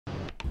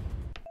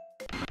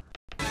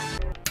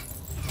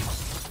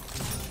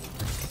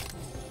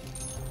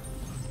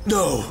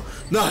No,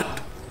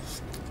 not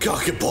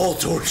cock and ball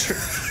torture.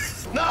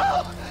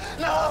 No!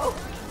 No!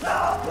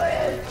 No,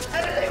 please!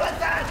 Anything but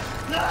that!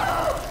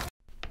 No!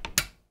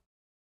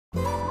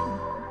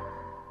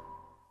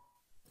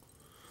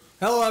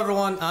 Hello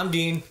everyone, I'm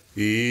Dean.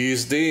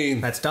 He's Dean.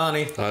 That's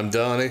Donnie. I'm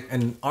Donnie.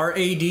 And our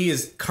AD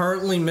is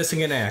currently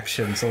missing in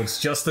action, so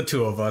it's just the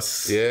two of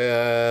us.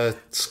 Yeah,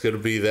 it's gonna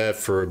be that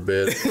for a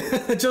bit.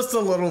 Just a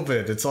little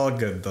bit. It's all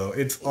good though.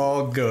 It's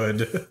all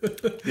good.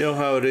 You know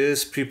how it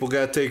is? People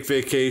gotta take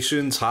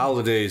vacations,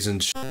 holidays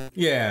and shit.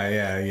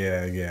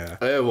 Yeah.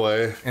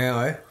 Anyway,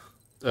 Anyway.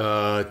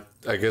 I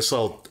guess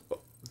I'll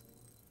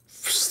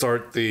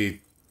start the...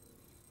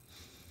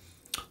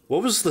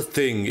 What was the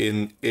thing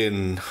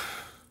in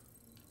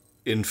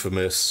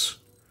Infamous?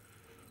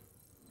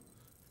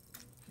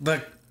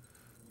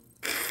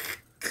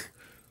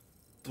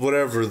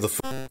 Whatever, the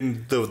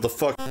fucking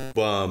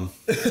bomb.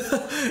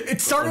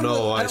 It started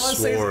no, with, I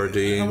swore,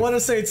 Dean. I want to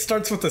say it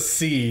starts with a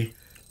C.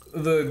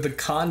 The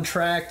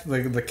contract,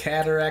 the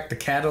cataract, the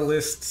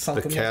catalyst,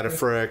 something The like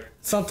cataphract. that.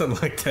 Something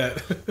like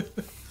that.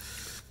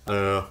 I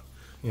don't know.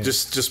 Yeah.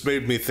 Just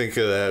made me think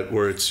of that,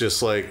 where it's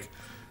just like,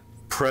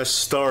 press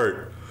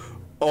start.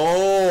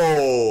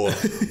 Oh!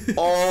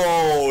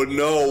 Oh,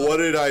 no, what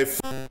did I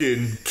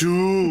fucking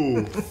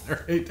do?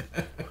 Right?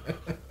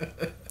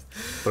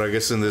 But I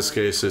guess in this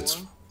case,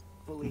 it's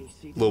a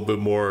little bit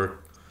more,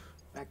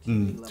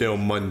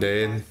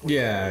 mundane.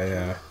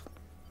 Yeah.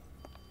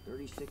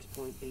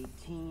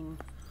 36.18,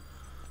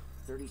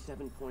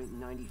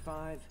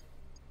 37.95.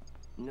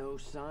 No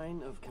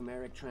sign of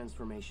chimeric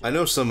transformation. I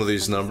know some of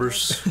these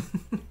numbers.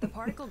 The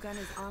particle gun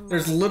is online.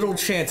 There's little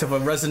chance of a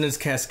resonance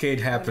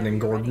cascade happening,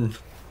 Gordon.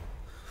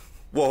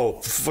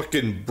 Whoa,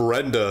 fucking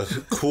Brenda,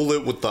 cool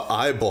it with the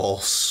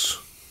eyeballs.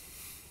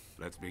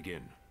 Let's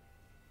begin.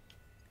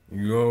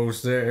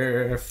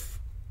 Joseph.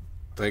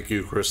 Thank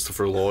you,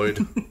 Christopher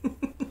Lloyd.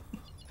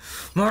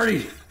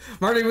 Marty,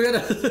 we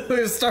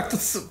gotta start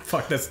this.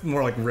 Fuck, that's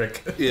more like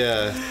Rick.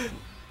 Yeah.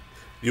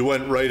 You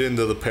went right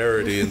into the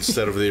parody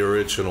instead of the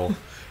original.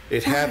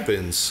 It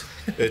happens.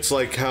 It's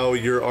like how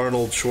your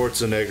Arnold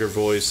Schwarzenegger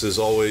voice is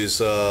always,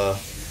 you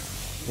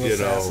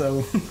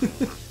know.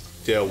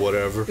 Yeah,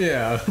 whatever.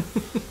 Yeah.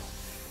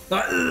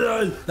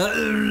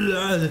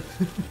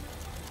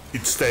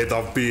 Instead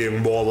of being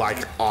more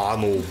like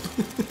Arnold.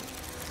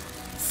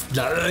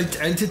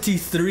 Starlight Entity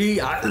 3.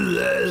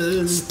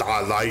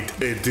 Starlight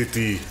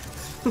Entity.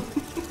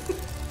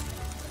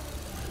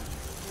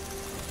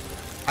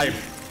 I'm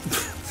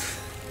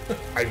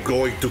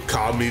going to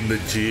come in the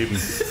gym.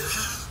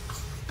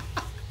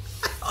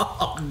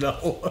 Oh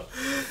no.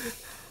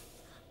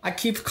 I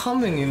keep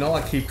coming, you know,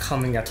 I keep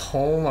coming at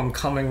home, I'm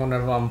coming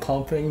whenever I'm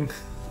pumping.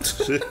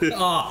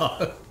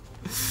 Oh.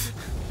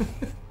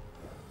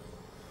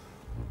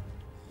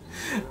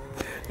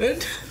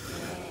 Dude,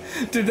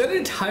 that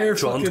entire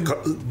John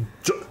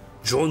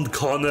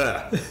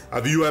Connor,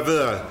 have you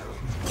ever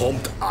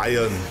pumped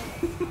iron?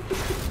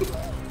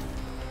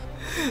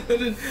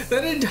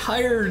 That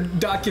entire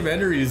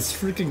documentary is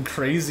freaking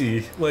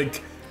crazy.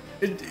 Like,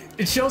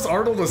 it shows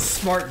Arnold was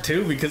smart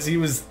too, because he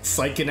was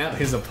psyching out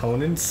his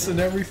opponents and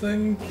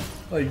everything.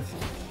 Like,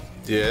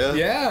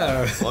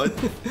 yeah. What?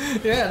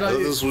 Yeah. No,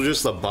 this was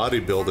just a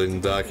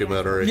bodybuilding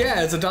documentary.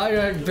 Yeah, it's a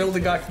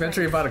bodybuilding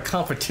documentary about a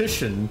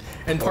competition,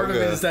 and part of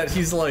it is that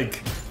he's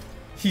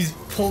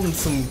pulling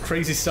some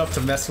crazy stuff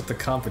to mess with the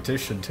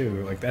competition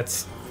too. Like,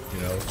 that's,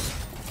 you know.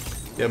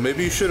 Yeah,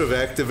 maybe you should have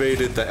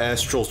activated the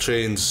Astral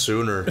Chain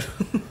sooner.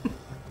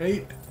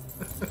 Right?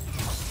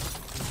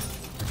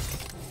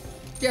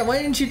 Yeah,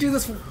 why didn't you do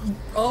this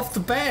off the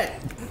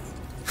bat?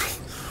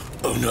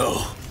 Oh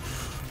no.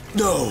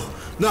 No,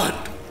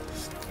 not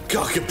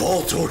cock and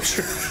ball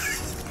torture.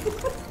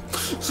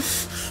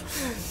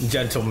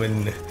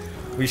 Gentlemen,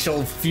 we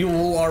shall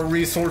fuel our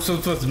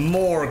resources with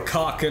more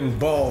cock and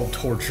ball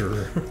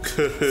torture.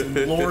 It's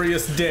a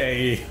glorious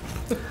day.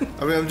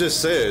 I mean, I'm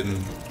just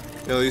saying,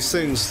 you know, these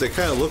things, they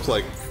kind of look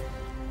like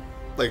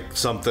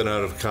something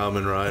out of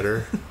Kamen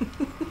Rider.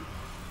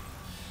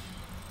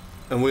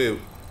 And we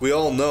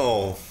all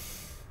know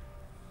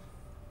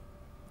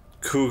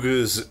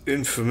Kuga's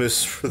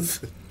infamous for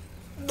the...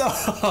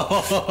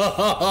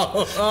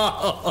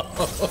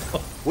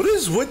 What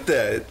is with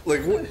that?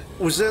 Like, what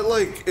was that,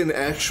 like an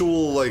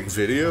actual like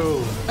video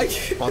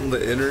on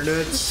the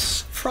internet?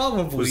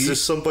 Probably. Was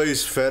this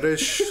somebody's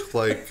fetish?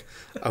 Like,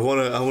 I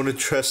wanna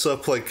dress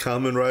up like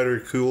Kamen Rider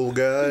cool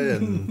guy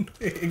and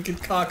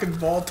get cock and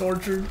ball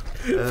tortured.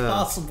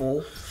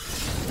 Possible.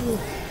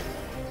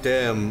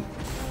 Damn,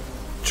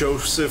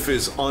 Joseph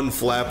is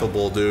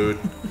unflappable, dude.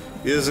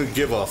 He doesn't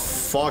give a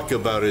fuck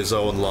about his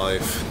own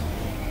life.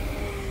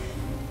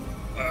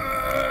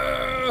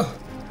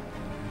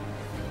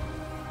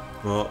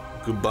 Well,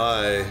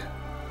 goodbye.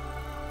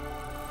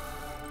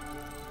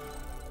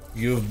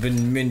 You've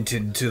been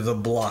minted to the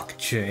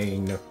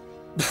blockchain.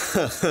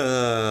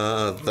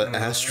 The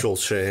Astral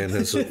Chain,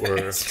 as it were.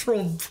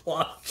 Astral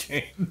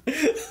blockchain.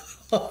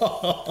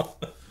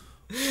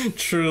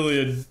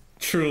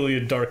 Truly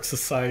a dark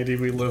society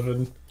we live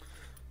in.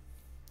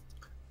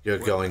 You're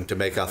going to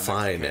make a The next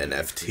fine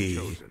candidate's been NFT.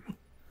 chosen.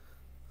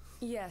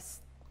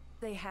 Yes,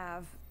 they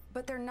have.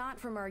 But they're not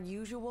from our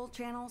usual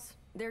channels.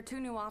 They're 2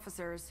 new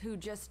officers who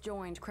just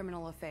joined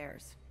Criminal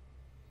Affairs.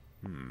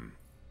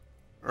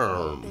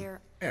 They're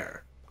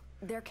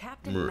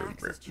Captain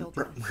Max's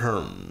children.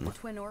 The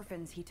twin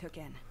orphans he took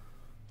in.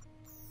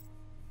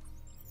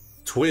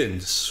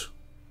 Twins.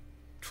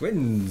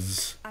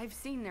 Twins. I've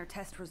seen their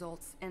test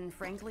results, and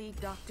frankly,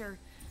 Doctor,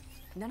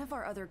 none of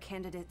our other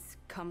candidates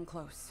come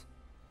close.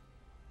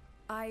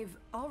 I've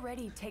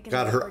already taken.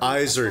 God, the her liberty of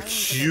eyes are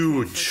silencing a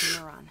huge. cancer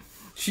neuron.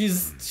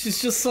 She's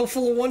just so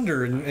full of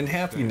wonder and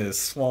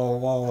happiness while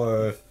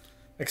While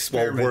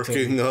experimenting.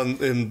 working on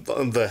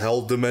the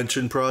Hell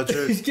Dimension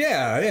project.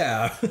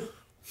 Yeah.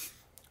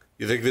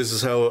 You think this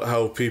is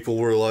how people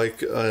were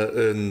like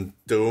in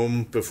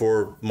Doom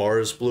before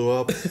Mars blew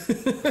up?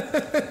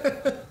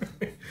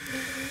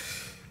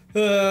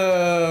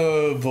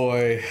 Oh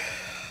boy.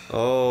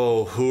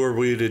 Oh, who are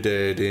we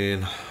today,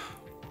 Dean?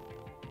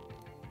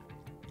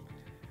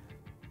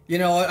 You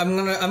know what? I'm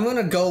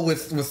gonna go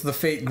with the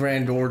Fate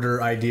Grand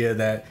Order idea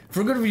that if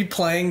we're gonna be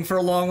playing for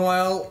a long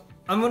while,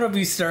 I'm gonna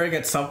be staring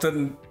at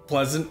something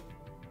pleasant.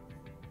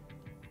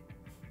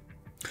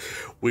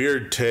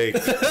 Weird take.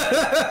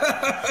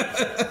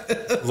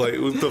 Like,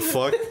 what the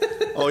fuck?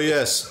 Oh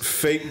yes,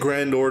 Fate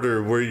Grand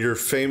Order, where you're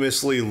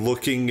famously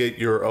looking at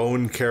your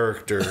own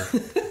character.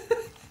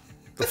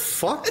 The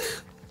fuck?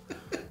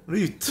 What are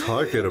you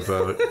talking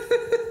about?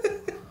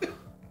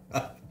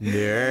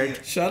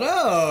 Nerd. Shut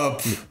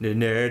up.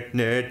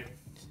 Nerd.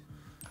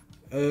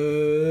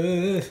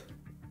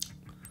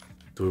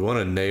 Do we want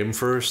a name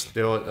first?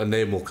 You know what? A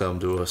name will come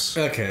to us.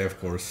 Okay, of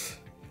course.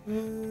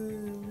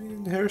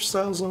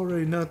 Hairstyle's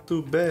already not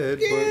too bad,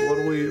 but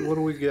what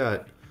do we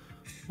got?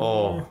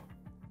 Oh,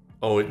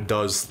 it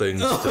does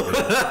things to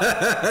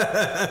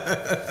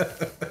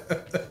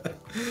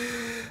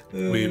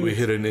me. We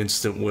hit an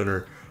instant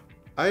winner.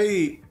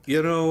 I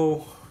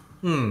don't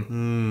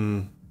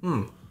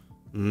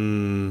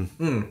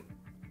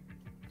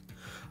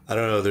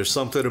know. There's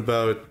something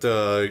about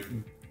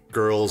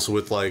girls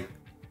with like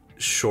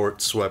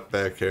short swept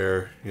back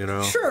hair, you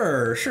know?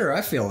 Sure,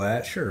 I feel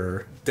that,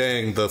 sure.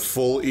 Dang, the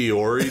full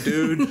Iori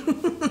dude.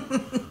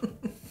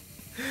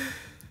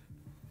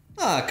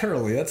 Ah,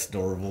 curly, that's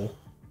adorable.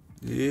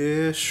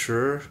 Yeah,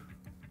 sure.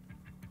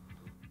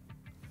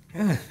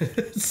 Alright,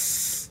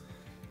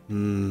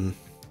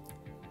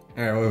 what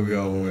are we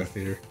going with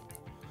here?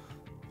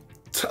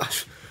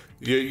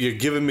 You're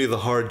giving me the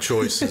hard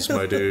choices,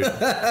 my dude.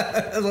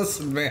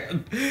 Listen,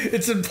 man,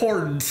 it's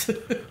important.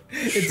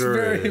 It's Sure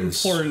very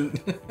is.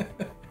 important.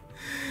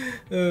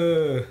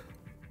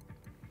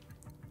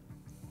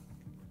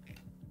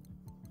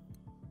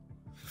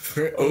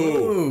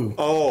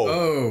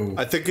 Oh.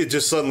 I think it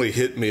just suddenly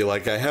hit me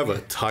like I have a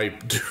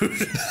type,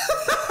 dude.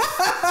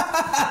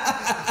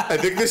 I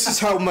think this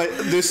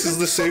is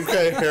the same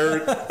kind of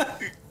hair.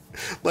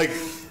 Like,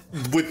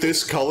 with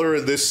this color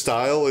and this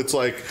style, it's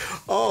like,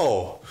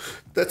 oh,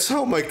 that's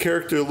how my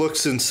character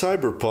looks in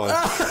Cyberpunk.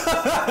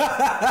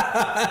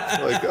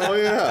 Like, oh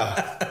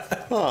yeah.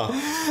 Huh.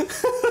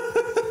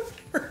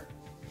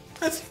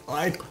 That's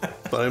fine.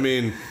 But I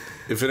mean,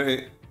 if it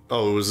ain't...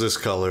 Oh, it was this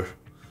color.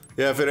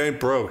 Yeah, if it ain't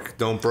broke,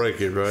 don't break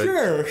it, right?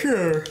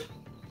 Sure.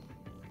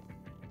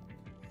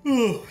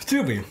 Ooh,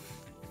 Tubi.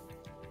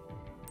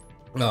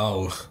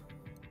 Oh.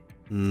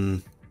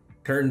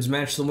 Curtains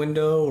match the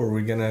window, or are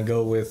we gonna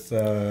go with,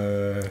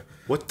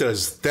 What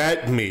does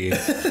that mean?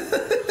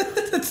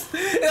 That's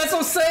what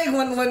I'm saying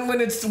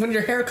when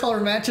your hair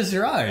color matches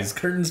your eyes.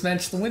 Curtains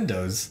match the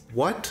windows.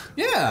 What?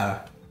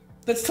 Yeah.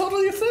 That's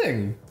totally a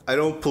thing. I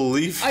don't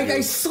believe you.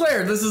 I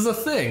swear this is a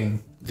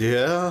thing.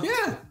 Yeah?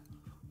 Yeah.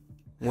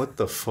 What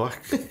the fuck?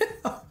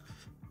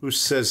 Who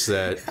says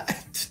that?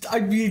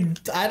 I mean,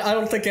 I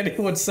don't think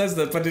anyone says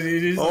that, but it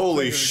is.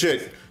 Holy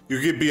shit. You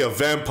could be a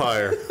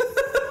vampire.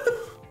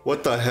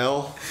 What the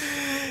hell?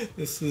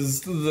 This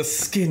is the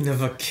skin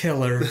of a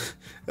killer.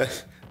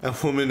 That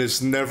woman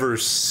has never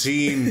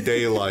seen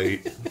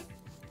daylight.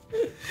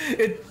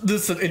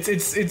 Listen,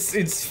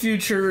 it's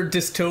future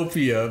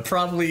dystopia.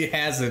 Probably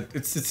hasn't.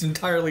 It's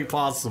entirely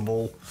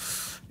possible.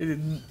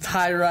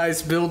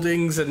 High-rise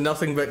buildings and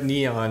nothing but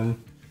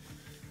neon.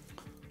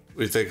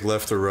 We think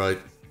left or right?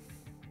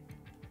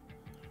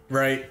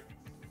 Right.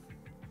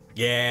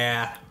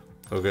 Yeah.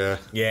 Okay.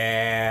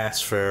 Yeah.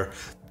 That's fair.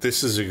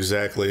 This is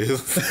exactly...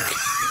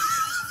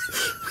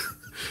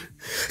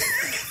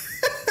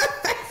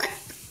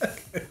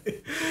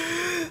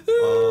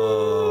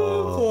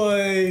 Oh,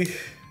 boy.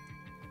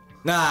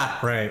 Nah,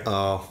 right.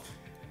 Oh.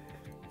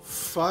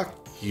 Fuck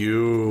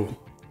you.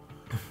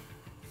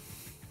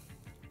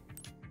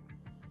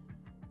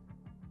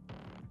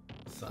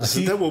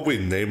 Isn't that what we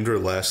named her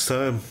last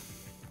time?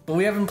 But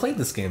we haven't played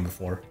this game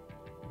before.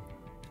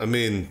 I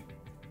mean,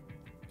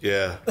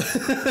 yeah.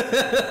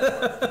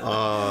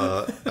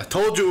 I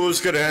told you it was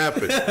gonna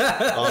happen.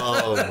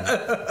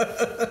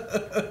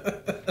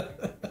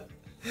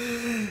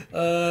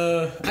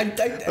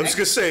 I was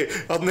gonna say,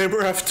 I'll name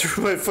her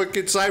after my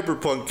fucking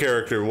cyberpunk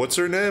character. What's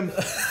her name?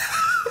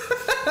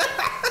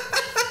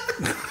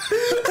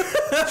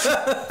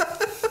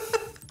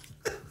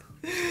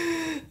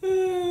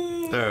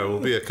 Alright, we'll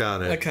be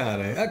Akane.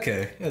 Akane.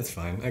 Okay, that's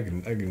fine. I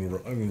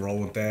can roll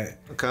with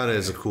that. Akane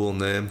is a cool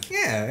name.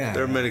 Yeah.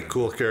 There are many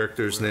cool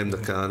characters named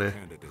Akane.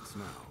 Candidates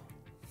now.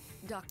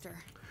 Doctor,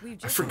 we've I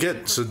just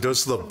forget, so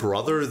does the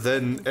brother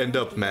then end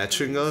up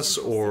matching us,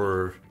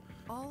 or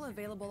all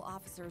available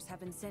officers have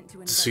been sent to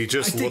does he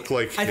just look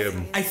like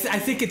him? I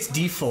think it's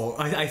default.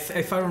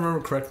 If I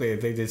remember correctly,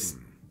 they just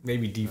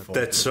maybe default.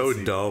 That's so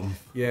dumb.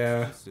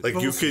 Yeah. Like,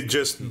 you could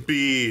just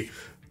be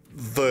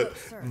the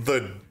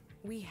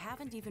We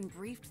haven't even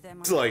briefed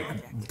them on like the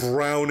project.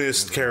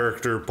 brownest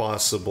character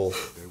possible.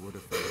 They would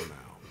have failed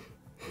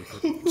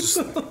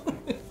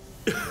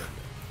now.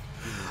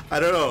 I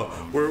don't know.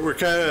 We're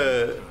kind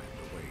of Time to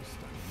waste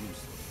on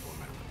useless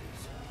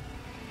formalities.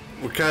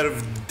 we're kind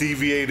of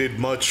deviated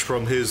much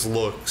from his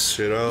looks,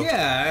 you know.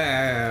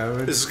 Yeah.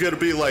 This is gonna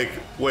be like,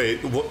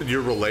 wait, what,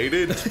 you're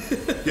related?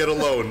 Yet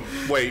alone,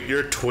 wait,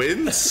 you're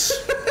twins?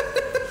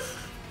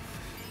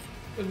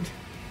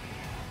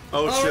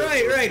 Oh Oh, shit!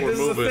 right. We're This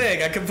is moving. the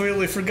thing. I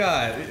completely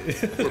forgot.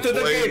 We're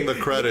playing the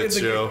credits,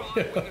 yo.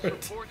 Reports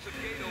of gate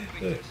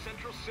opening in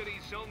Central City,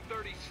 Zone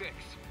 36.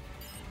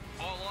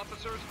 All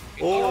officers,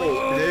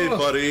 Oh, hey,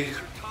 buddy. your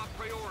top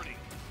priority.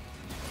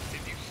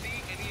 If you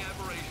see any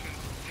aberrations,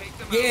 take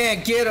them Yeah,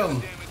 out. get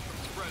 'em. Damage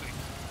from spreading.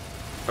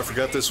 I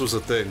forgot this was a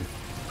thing.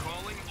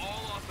 Calling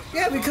all officers.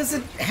 Yeah, because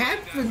it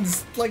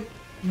happens like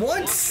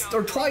once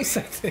or twice,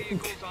 I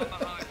think. Vehicles on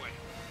the highway.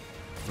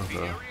 The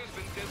area's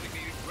been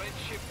designated Red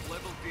Shift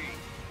Level D.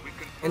 We've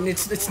confirmed And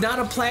it's not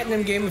a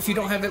platinum game if you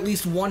don't have at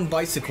least one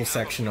bicycle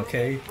section,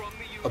 okay?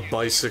 A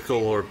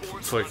bicycle or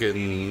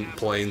fucking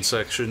plane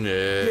section,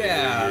 yeah.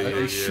 Yeah,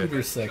 a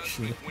shooter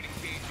section. when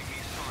engaging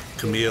these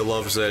targets. Camilla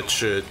loves that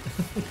shit.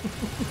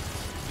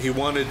 He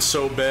wanted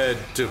so bad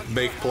to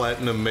make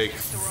Platinum make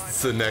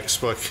the next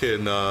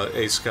fucking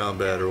Ace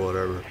Combat or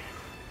whatever.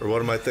 Or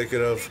what am I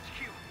thinking of?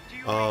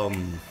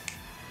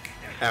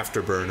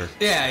 Afterburner.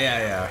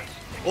 Yeah.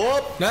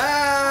 Oh!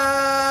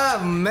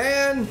 Ah,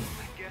 man. Guess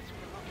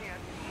we're looking at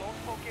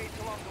multiple gates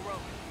along the road.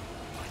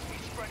 Must be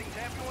spreading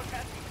to everyone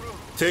passing through.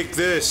 Take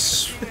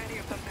this! Too many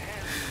of them to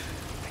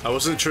handle. I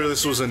wasn't sure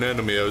this was an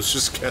enemy, I was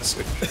just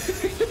guessing.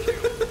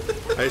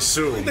 I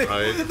assume,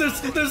 right?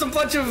 There's a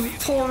bunch of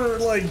poor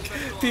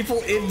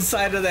people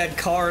inside of that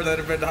car that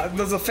have been.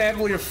 There's a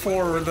family of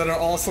 4 that are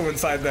also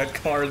inside that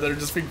car that are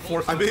just being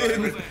forced. I mean,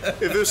 if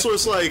this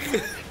was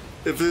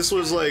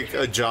like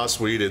a Joss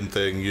Whedon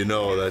thing, you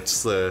know,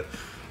 that's the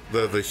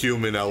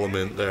human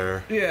element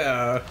there.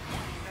 Yeah.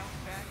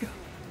 We're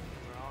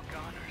all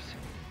goners.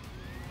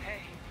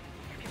 Hey,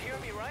 you can hear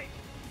me, right?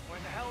 Where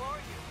the hell are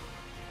you?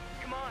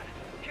 Come on,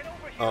 get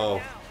over here Oh,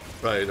 now.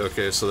 right.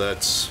 Okay, so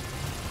that's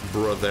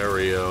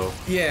Brotherio.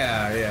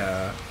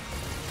 Yeah.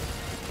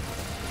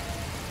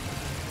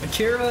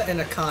 Akira and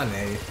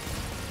Akane.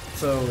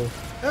 So.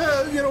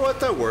 You know what?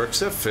 That works.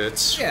 That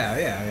fits.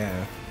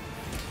 Yeah.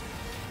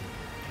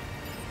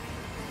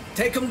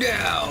 Take him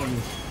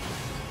down.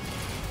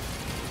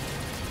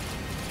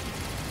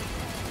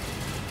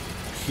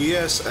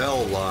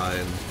 PSL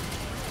line.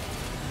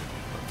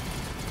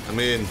 I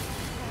mean,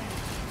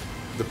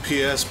 the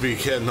PS be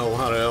getting a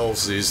lot of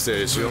L's these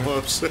days. You know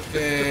what I'm saying?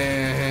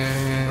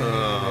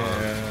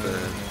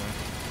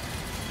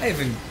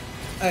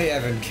 I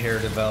haven't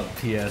cared about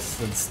PS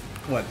since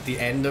what, the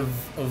end of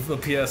the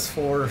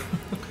PS4.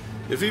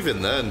 If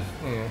even then,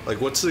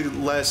 like, what's the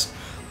last?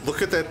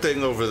 Look at that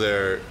thing over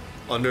there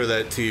under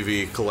that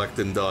TV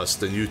collecting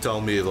dust, and you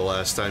tell me the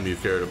last time you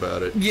cared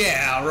about it.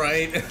 Yeah,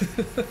 right.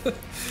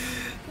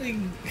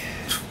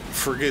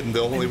 Friggin' the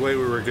only way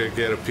we were gonna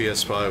get a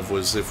PS5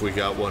 was if we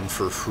got one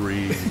for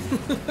free.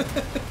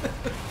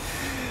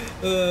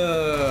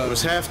 It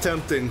was half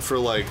tempting for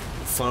like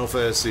Final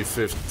Fantasy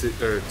 15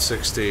 or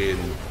 16,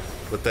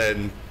 but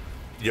then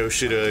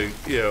Yoshida,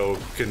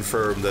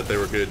 confirmed that they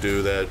were gonna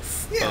do that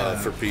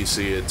for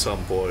PC at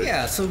some point.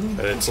 Yeah, so who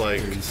And it's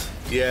like, cares?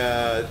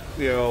 yeah,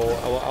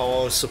 I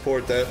want to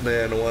support that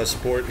man. I want to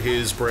support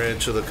his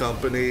branch of the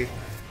company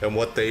and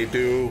what they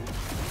do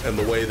and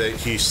the way that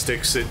he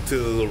sticks it to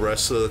the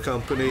rest of the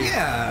company.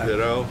 Yeah. You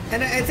know?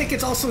 And I think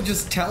it's also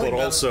just telling. But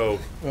that- also,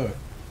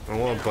 I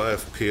want to buy a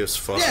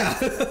PS5.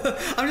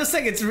 Yeah, I'm just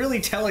saying it's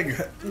really telling.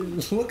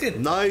 Look at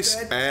Nice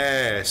that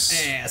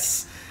ass.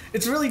 ass.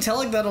 It's really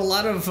telling that a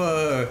lot of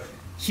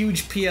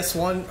huge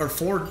PS1 or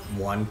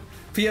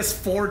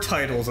PS4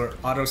 titles are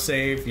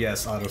autosave.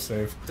 Yes,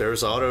 autosave.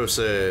 There's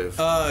autosave.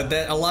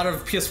 That a lot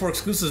of PS4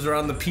 exclusives are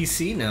on the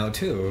PC now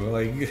too.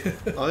 Like,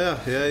 Oh yeah.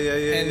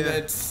 and yeah.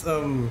 it's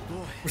we're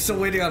still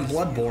waiting on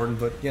Bloodborne,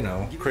 but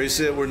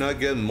Crazy that we're not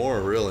getting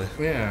more, really.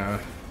 yeah.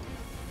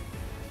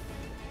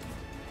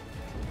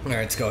 All right,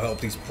 let's go help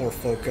these poor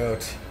folk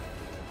out.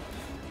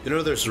 You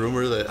know, there's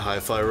rumor that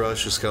Hi-Fi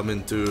Rush is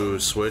coming to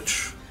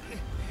Switch.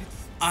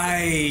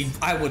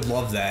 I would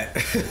love that.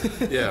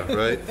 Yeah,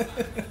 right.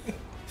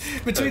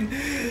 between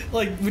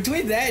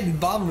that and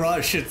Bomb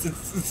Rush,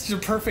 it's your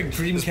perfect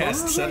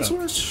Dreamcast setup.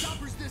 Switch?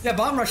 Yeah,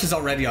 Bomb Rush is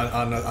already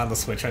on the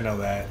Switch. I know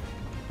that.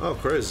 Oh,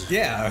 crazy.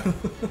 Yeah.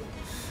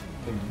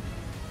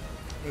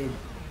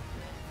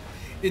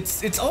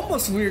 It's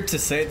almost weird to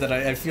say that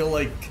I feel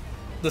like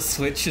the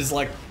Switch is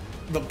like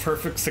the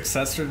perfect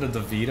successor to the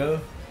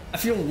Vita. I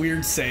feel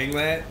weird saying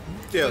that.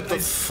 Yeah, what the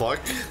fuck?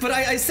 But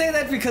I say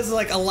that because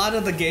like a lot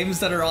of the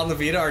games that are on the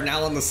Vita are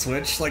now on the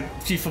Switch, like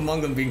chief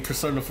among them being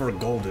Persona 4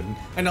 Golden.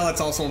 I know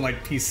that's also on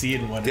like PC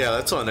and whatnot. Yeah,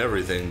 that's on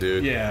everything,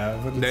 dude. Yeah.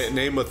 But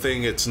name a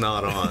thing it's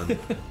not on.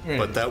 Right.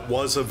 But that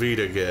was a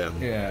Vita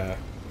game. Yeah.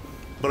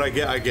 But I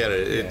get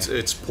it. Yeah.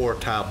 It's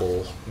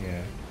portable.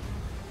 Yeah.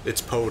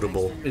 It's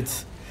potable.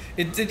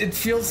 It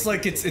feels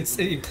like it's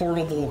a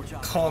portable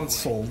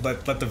console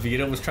that the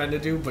Vita was trying to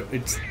do, but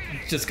it's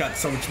just got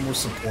so much more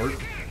support.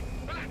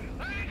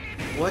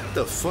 What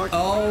the fuck?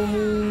 Oh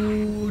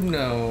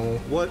no.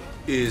 What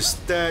is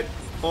that?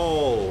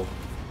 Oh.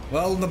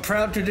 Well, the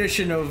proud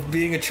tradition of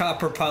being a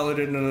chopper pilot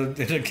in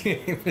a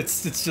game,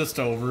 it's just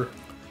over.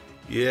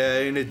 Yeah,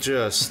 ain't it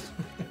just?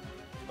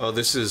 Oh,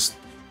 this is...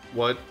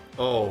 What?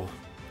 Oh.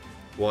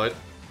 What?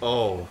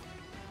 Oh.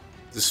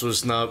 This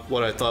was not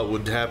what I thought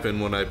would happen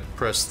when I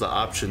pressed the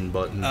option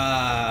button.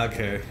 Ah,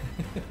 okay.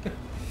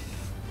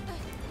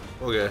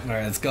 Okay.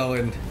 Alright, let's go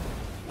in.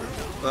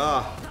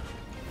 Ah.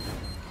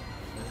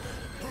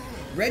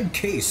 Red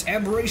case,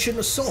 aberration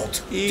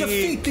assault.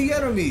 Defeat the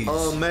enemies.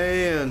 Oh,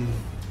 man.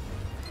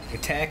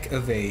 Attack,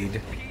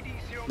 evade.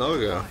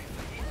 Okay. Evac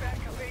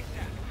up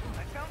ASAP.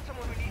 I found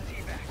someone who needs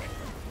evac.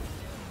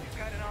 You've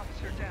got an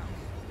officer down.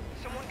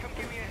 Someone come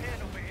give me a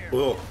hand over here.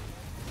 Whoa.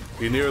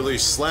 You nearly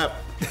slapped.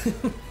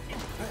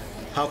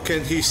 How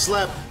can he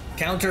slap?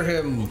 Counter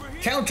him.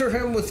 Counter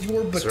him with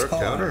your baton. Is there a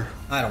counter?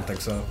 I don't think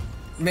so.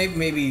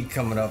 Maybe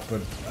coming up,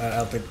 but I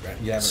don't think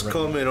you have It's it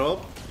written. coming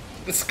up.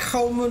 It's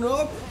coming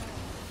up.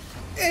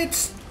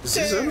 It's Is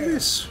these there.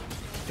 enemies?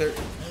 They're,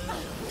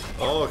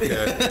 Oh,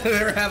 okay.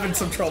 they're having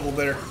some trouble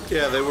there.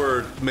 Yeah, they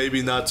were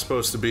maybe not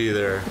supposed to be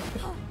there.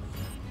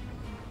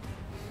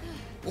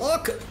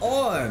 Lock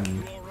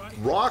on.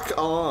 Rock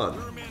on.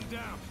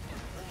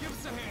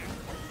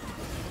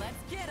 Let's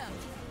get him.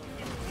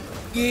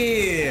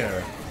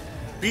 Yeah.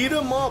 Beat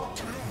him up,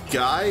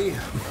 guy.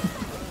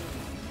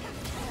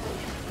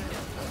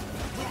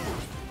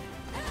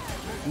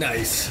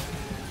 Nice.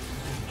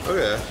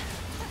 Okay.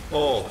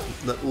 Oh,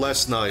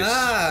 less nice.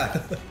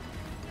 Ah.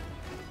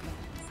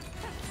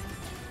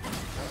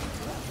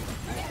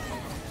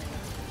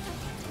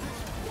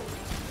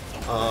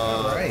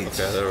 Right.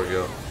 Okay, there we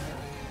go.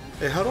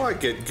 Hey, how do I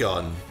get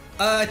gun?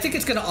 I think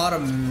it's gonna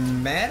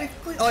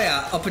automatically. Oh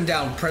yeah, up and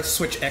down. Press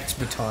switch X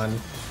baton.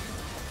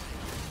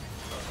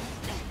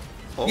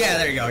 Oh, Yeah,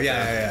 there you go. okay.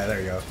 Yeah, there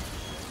you go.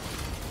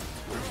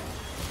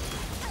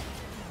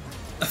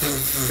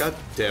 God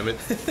damn it.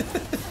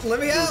 Let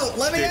me out!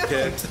 Let me out!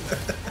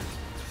 Dickhead.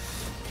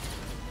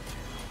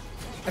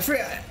 I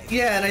forget.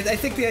 Yeah, and I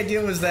think the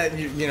idea was that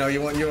you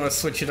want to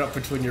switch it up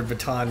between your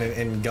baton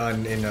and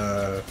gun in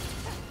a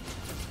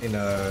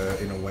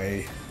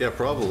way. Yeah,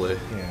 probably.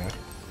 Yeah.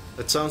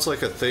 It sounds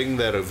like a thing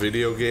that a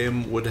video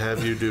game would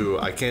have you do.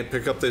 I can't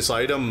pick up this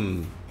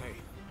item. Hey,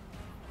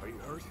 are you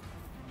hurt?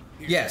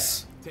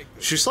 Yes. Take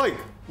this. She's like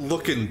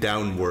looking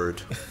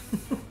downward.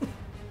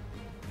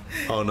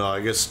 Oh no, I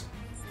guess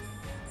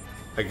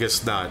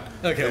not.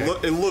 Okay.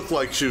 It looked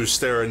like she was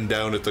staring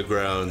down at the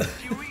ground.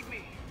 You read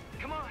me.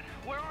 Come on,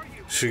 where are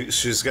you?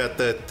 She's got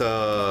that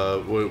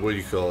what do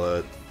you call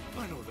that?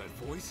 I know that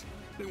voice.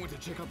 They went to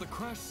check out the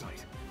crash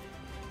site.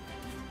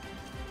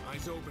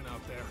 Eyes open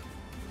out there.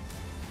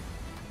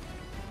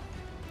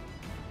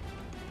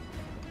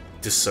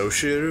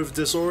 Dissociative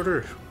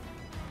disorder?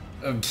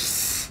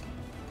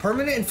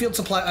 Permanent and field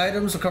supply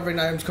items. Recovering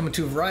items come in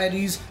two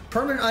varieties.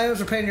 Permanent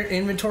items retain your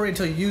inventory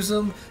until you use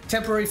them.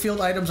 Temporary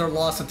field items are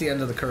lost at the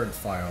end of the current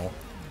file.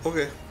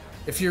 Okay.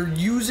 If you're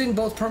using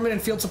both permanent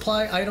and field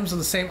supply items of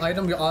the same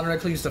item, you'll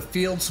automatically use the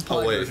field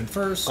supply version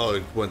first. Oh,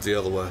 it went the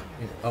other way.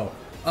 Oh.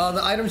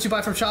 The items you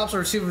buy from shops or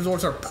receive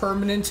resorts are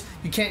permanent.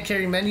 You can't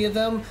carry many of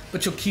them,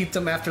 but you'll keep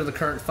them after the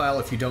current file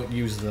if you don't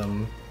use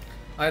them.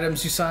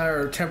 Items you find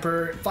are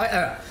temporary.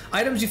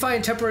 Items you find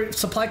in temporary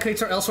supply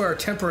crates or elsewhere are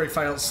temporary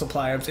file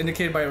supply items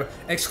indicated by an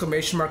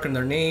exclamation mark in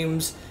their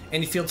names.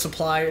 Any field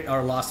supply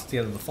are lost at the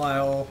end of the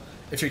file.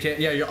 If you can't,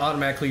 you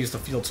automatically use the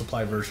field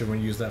supply version when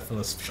you use that from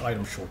the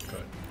item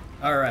shortcut.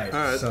 All right.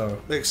 So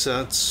makes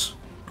sense.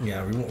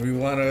 yeah, we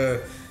want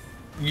to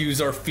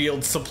use our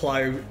field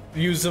supply,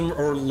 use them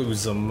or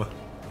lose them.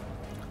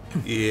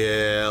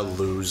 Yeah,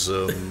 lose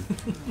them.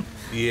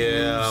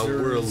 Yeah,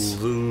 we're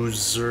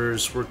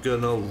losers. We're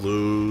gonna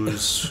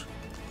lose.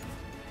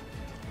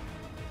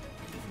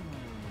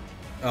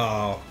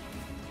 Oh.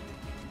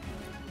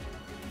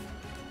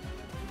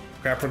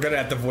 Crap, we're gonna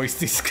have to voice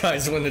these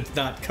guys when it's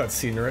not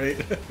cutscene,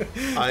 right?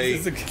 I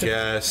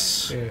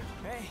guess. Yeah.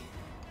 Hey,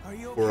 are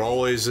you okay? We're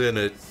always in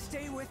it.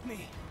 Stay with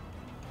me.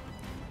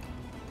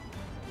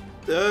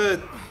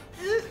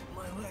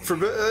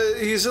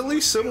 He's at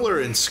least similar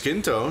in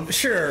skin tone.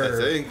 Sure.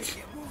 I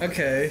think.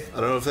 Okay.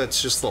 I don't know if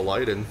that's just the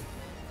lighting.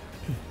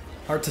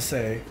 Hard to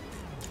say.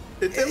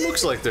 It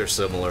looks like they're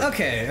similar.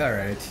 Okay,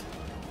 alright.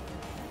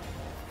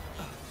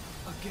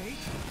 A gate?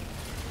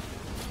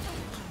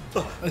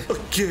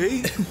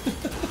 Okay.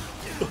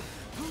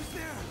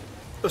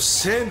 A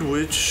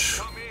sandwich.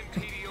 Come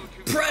in,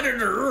 TDO2.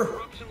 Predator!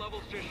 Corruption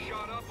levels just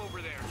shot up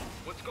over there.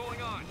 What's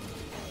going on?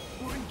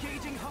 We're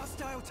engaging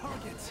hostile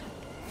targets.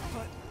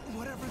 But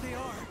whatever they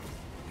are,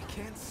 we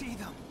can't see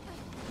them.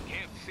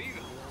 Can't see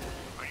them.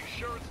 Are you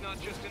sure it's not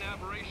just an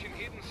aberration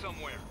hidden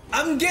somewhere?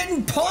 I'm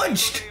getting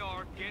punched! Wherever they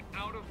are, get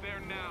out of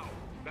there now.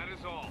 That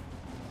is all.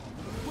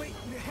 Wait,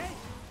 hey!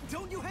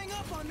 Don't you hang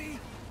up on me!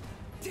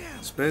 Damn!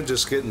 This man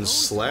just getting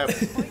slapped.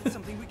 Fight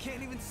something we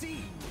can't even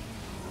see.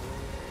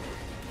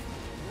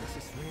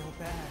 This is real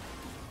bad.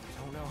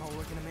 I don't know how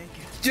we're gonna make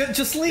it.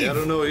 Just leave! Yeah, I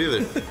don't know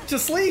either.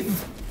 Just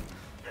leave!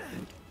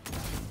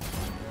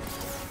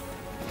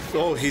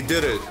 Oh, he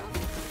did it.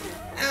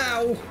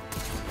 Ow!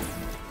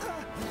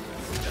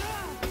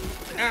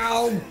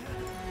 Ow!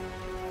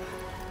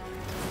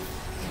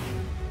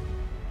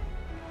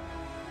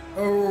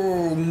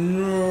 Oh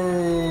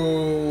no!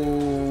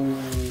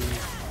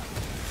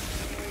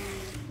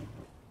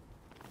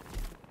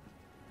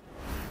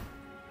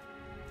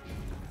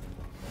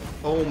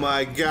 Oh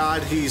my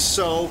god, he's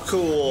so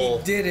cool.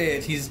 He did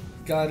it. He's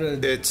got a.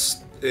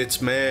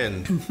 It's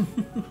man.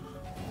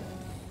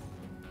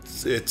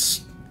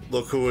 it's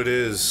look who it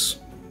is.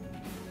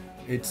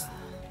 It's.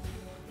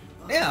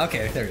 Yeah.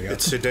 Okay. There you go.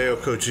 It's Hideo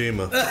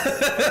Kojima.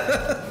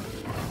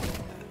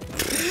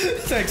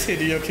 Thanks,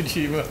 Hideo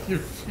Kojima.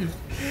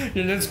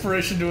 You're an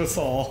inspiration to us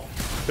all.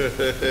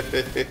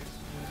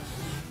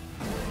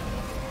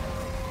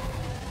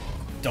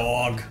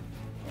 Dog.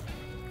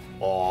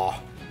 Aw.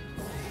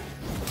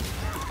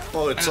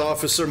 Oh, it's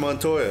Officer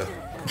Montoya.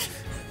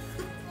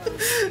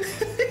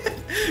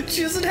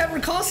 She doesn't have her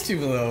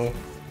costume though.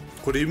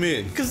 What do you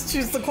mean? Because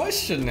she's the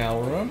question now.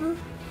 Remember?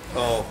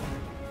 Oh,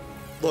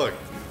 look.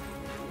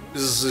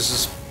 This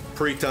is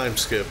pre-time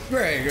skip.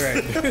 Right.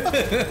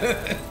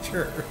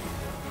 Sure.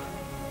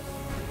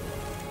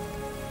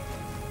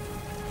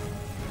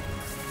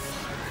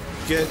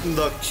 Get in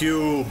the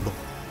cube.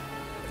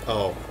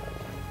 Oh.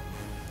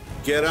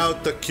 Get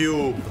out the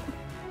cube.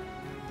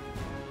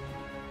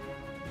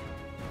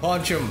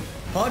 Punch him!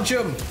 Punch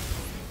him!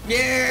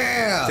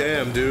 Yeah!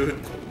 Damn, dude.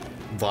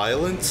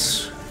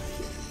 Violence?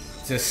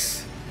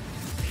 Just.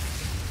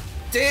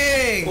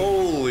 Dang!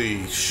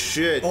 Holy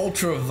shit.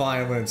 Ultra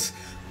violence.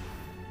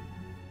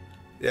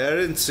 Yeah, that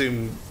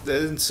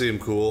didn't seem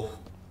cool.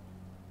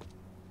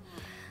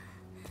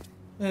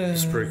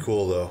 It's pretty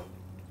cool though.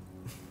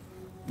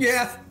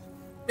 Yeah.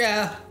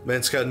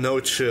 Man's got no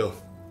chill.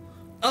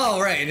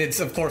 Oh, right, and it's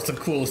of course the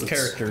coolest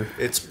character.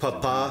 It's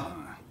Papa.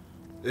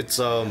 It's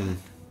Dad?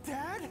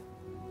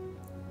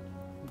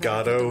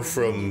 Gato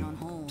from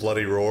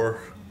Bloody Roar.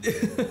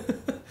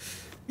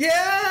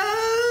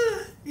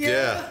 Yeah.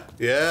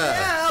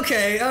 Yeah.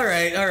 Okay. All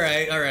right.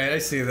 I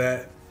see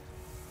that.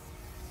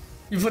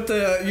 You put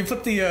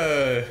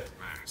the.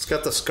 It's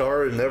got the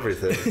scar and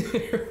everything.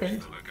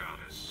 Right.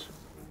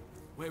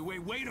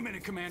 Wait a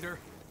minute, Commander.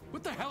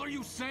 What the hell are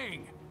you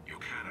saying? You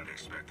cannot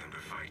expect them to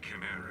fight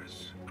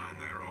chimeras on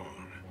their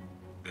own.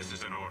 This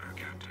is an order,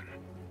 Captain.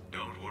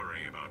 Don't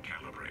worry about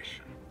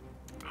calibration.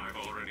 I've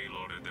already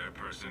loaded their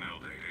personnel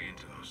data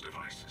into those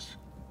devices.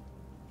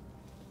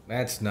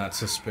 That's not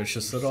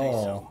suspicious at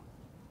all.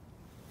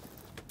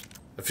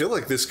 I feel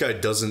like this guy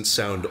doesn't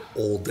sound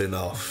old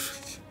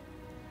enough.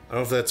 I don't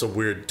know if that's a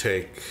weird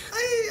take.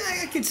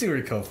 I can see where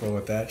you come from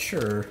with that,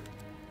 sure.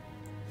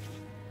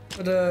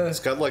 But It's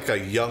got like a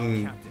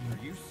young Are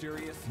you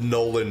serious?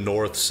 Nolan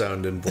North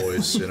sounding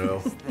voice, you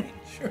know?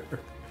 sure.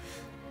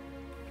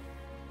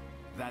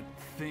 That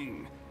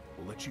thing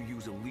will let you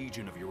use a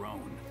legion of your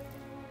own.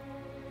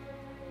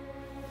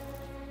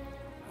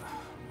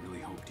 Really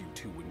hoped you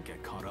two wouldn't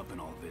get caught up in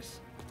all this.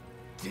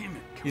 Damn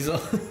it! He's all.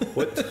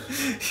 What?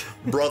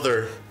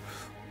 Brother,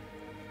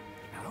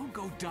 Now don't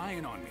go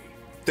dying on me.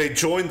 they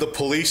joined the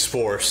police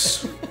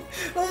force.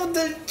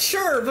 Oh,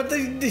 sure, but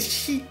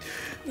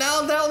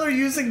now they're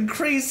using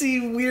crazy,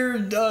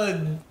 weird,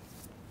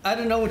 I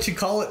don't know what you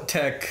call it,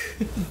 tech.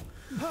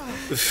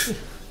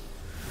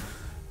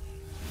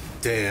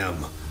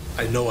 Damn.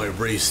 I know I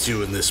raised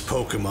you in this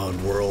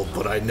Pokemon world,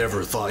 but I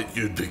never thought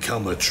you'd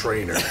become a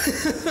trainer.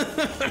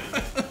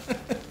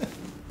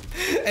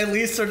 At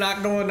least they're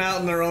not going out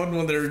on their own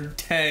when they're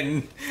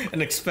 10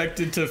 and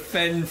expected to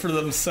fend for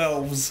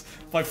themselves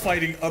by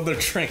fighting other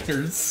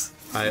trainers.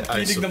 I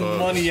Beating the suppose.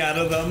 money out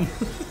of them.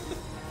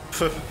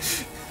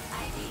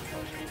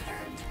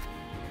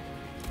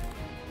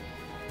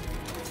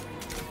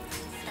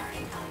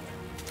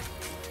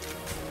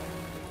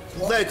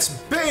 Let's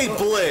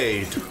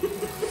Beyblade!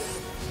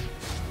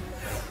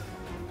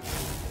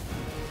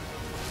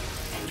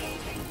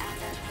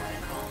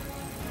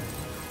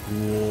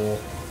 Cool.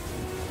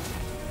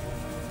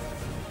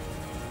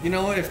 You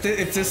know, if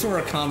this were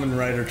a Kamen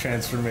Rider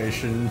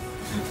transformation,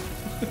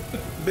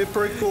 Be a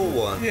pretty cool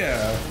one.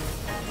 yeah.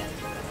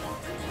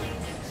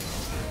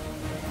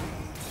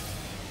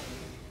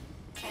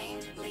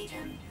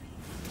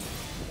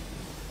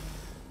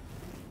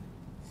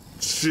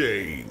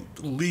 Chain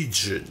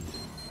Legion.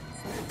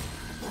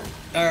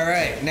 All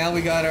right, now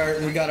we got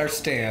our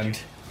stand.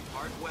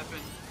 weapon,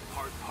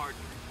 part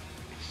partner.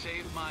 It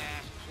saved my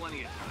ass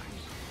plenty of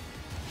times.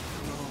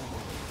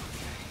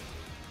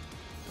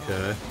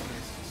 Okay.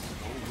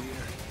 So weird.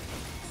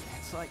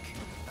 It's like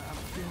I'm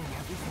feeling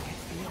everything it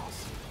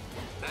feels.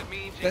 That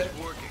means it's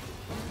working.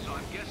 So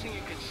I'm guessing you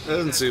can see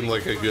Doesn't seem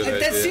like a good idea.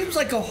 That seems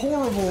like a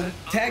horrible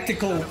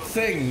tactical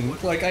thing.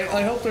 Like,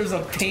 I hope there's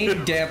a pain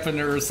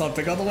dampener or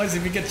something, otherwise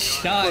if you get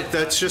shot... Look,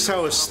 that's just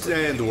how a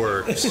stand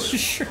works.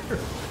 Sure. The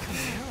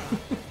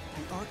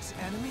Ark's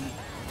enemy?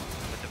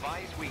 The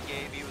device we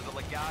gave you is a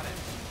legatus.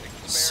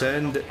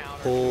 Send,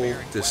 pull,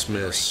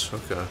 dismiss.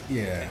 Okay.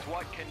 Yeah. It's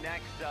what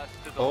connects us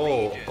to the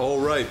Oh, Legion. oh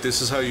right.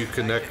 This is how you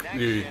connect.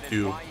 You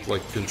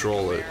like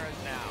control it.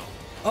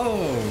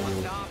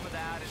 Oh, Top of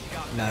that, it's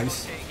got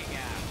nice. taking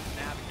apps,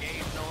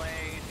 navigational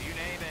aids, you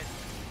name it.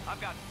 I've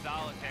got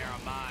solitaire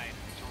on mine.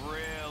 It's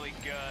really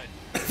good.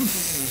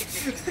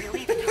 Is this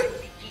really the time to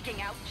be geeking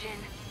out, Jin?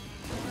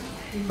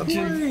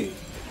 Jin-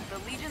 The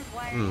Legion's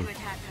wired to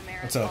attack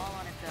Chimera's What's up? all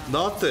on its own.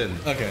 Nothing.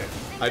 Okay.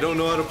 I don't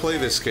know how to play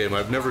this game.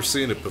 I've never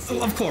seen it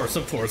before. Of course,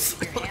 of course.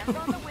 Your hands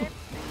on the whip,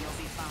 and you'll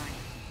be fine.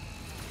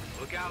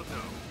 Look out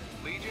though.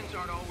 Legions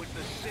aren't always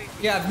the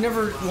safest. Yeah, I've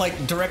never,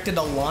 like, directed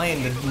a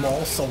lion to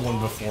maul someone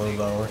before,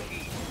 though.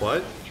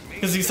 What?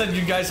 Because he said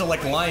you guys are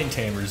like lion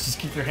tamers. Just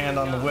keep your hand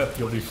on the whip,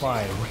 you'll be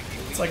fine.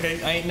 It's like,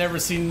 I ain't never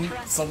seen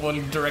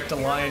someone direct a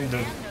lion to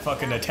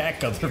fucking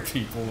attack other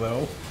people,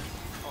 though.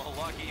 Well,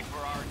 lucky for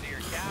our dear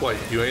captain. What?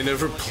 You ain't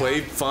never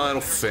played Final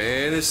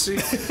Fantasy?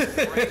 All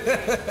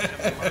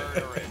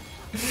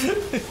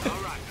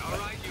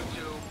right, you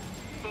two.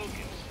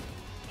 Focus.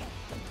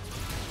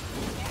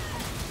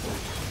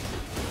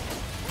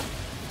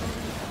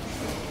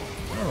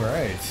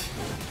 Alright.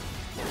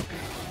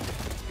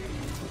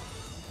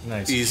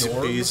 Nice Easy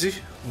jorb. peasy.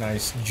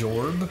 Nice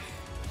jorb.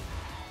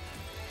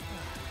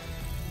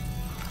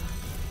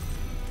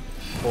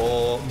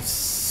 Oh,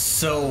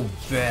 So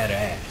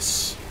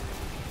badass.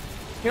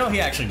 You know,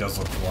 he actually does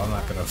look cool. I'm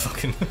not gonna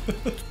fucking...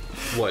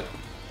 what?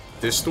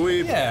 This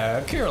dweeb?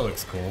 Yeah, Kira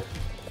looks cool.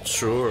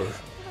 Sure.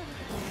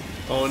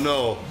 Oh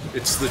no,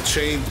 it's the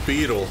chained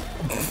beetle.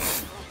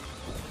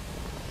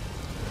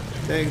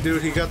 Dang,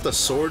 dude, he got the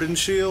sword and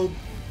shield?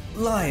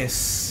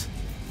 Lias.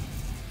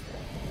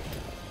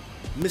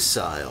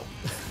 Missile.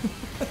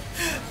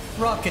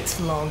 Rocket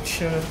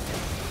launcher.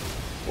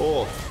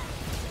 Oh,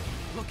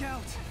 Look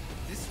out!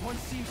 This one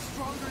seems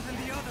stronger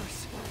than the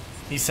others.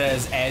 He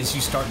says as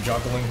you start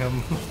juggling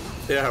him.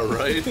 yeah,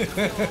 right?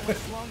 How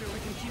much longer we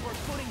can keep our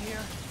footing here?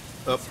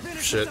 Oh,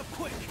 Finish shit. this up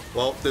quick.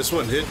 Well, this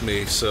one hit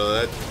me, so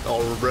that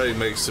already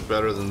makes it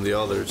better than the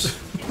others.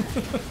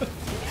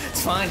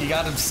 It's fine, you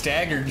got him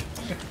staggered.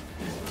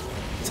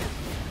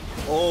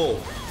 Oh.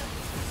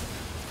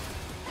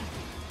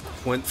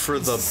 Went for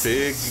the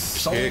big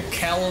Soul kick.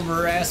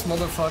 Calibur ass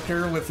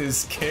motherfucker with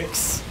his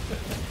kicks.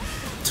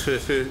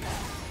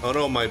 Oh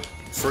no, my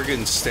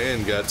friggin'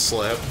 stand got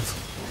slapped.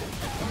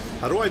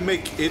 How do I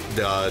make it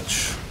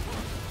dodge?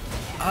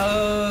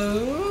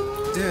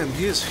 Damn,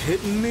 he is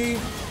hitting me? I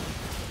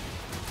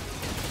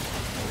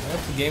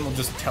hope the game will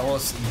just tell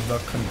us the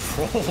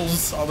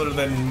controls other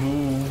than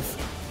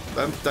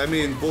move. I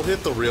mean, we'll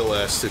hit the real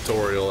ass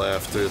tutorial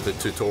after the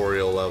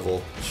tutorial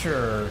level.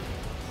 Sure.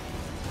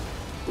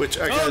 Which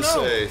I gotta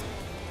say,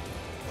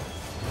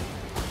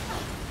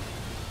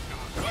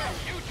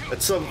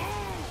 that's some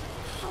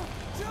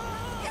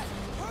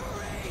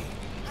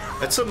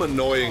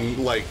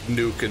annoying like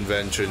new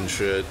convention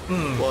shit.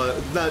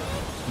 Well, not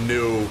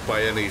new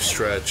by any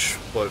stretch,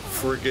 but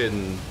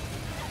friggin'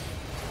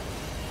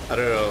 I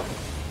don't know.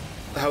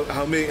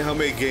 How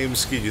many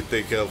games can you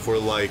think of where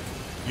like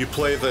you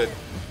play the?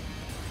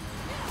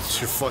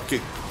 You're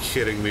fucking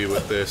kidding me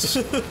with this.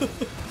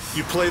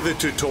 You play the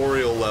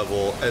tutorial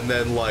level, and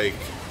then, like,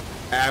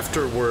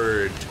 after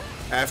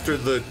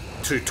the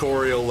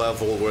tutorial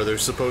level where they're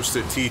supposed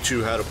to teach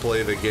you how to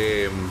play the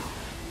game,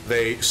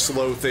 they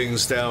slow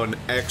things down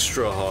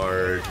extra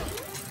hard,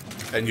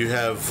 and you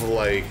have,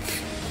 like,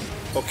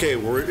 okay,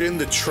 we're in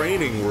the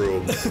training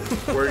room,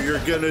 where you're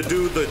gonna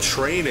do the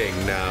training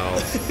now.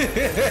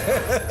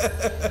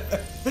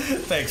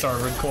 Thanks,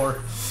 Armored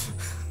Core.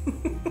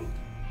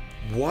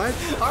 What?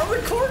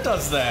 Armored Core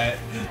does that,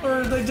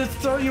 or they just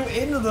throw you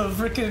into the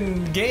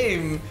freaking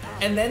game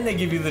and then they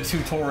give you the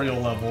tutorial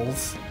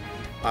levels.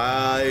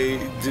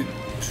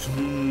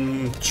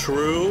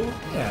 True.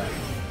 Yeah.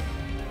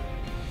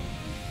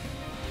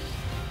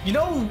 You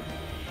know,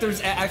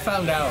 I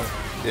found out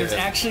there's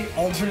actually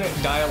alternate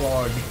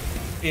dialogue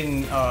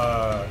in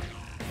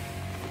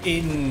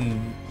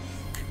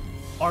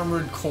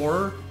Armored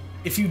Core.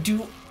 If you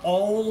do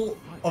all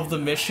of the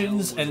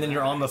missions and then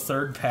you're on the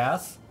third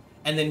path,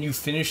 and then you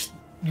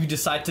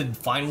decide to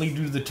finally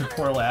do the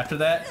tutorial after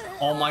that,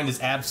 All Mind is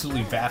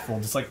absolutely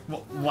baffled. It's like,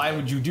 why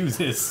would you do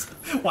this?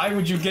 Why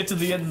would you get to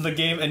the end of the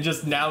game and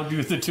just now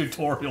do the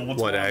tutorial?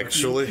 What,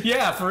 actually?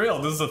 Yeah, for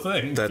real, this is a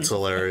thing. That's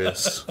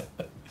hilarious.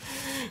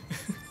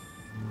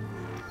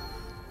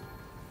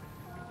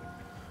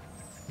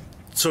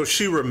 So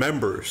she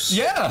remembers.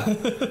 Yeah.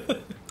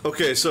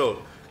 Okay,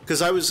 so,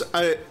 because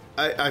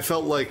I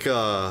felt like,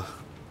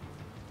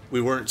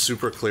 we weren't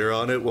super clear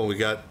on it when we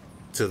got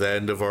to the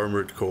end of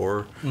Armored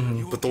Core.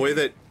 But the way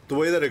that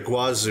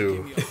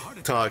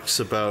Iguazu talks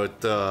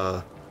about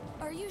Are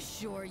you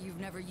sure you've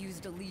never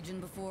used a Legion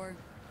before?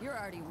 You're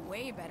already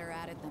way better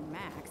at it than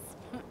Max.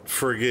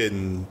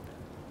 friggin'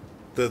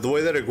 the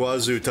way that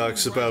Iguazu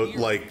talks about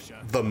like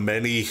the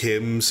many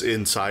hymns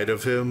inside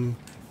of him,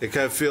 it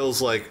kind of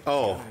feels like,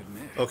 oh,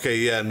 okay,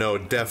 yeah, no,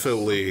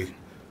 definitely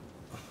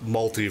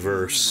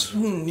multiverse.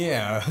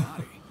 Yeah.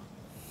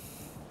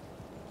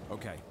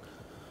 Okay.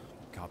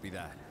 Copy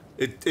that.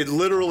 It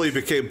literally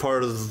became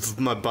part of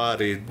my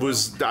body.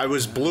 I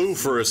was blue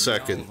for a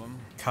second.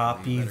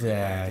 Copy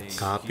that.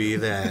 Copy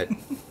that.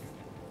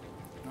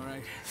 All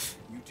right.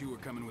 You two are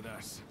coming with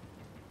us.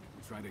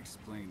 We'll try to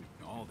explain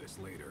all this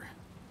later.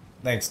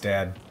 Thanks,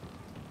 Dad.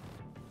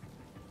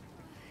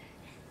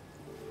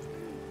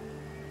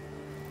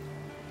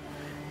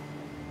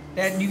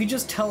 Dad, you can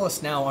just tell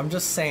us now. I'm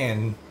just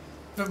saying,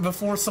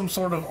 before some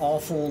sort of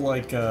awful,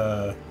 like,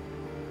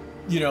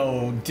 you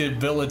know,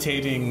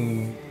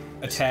 debilitating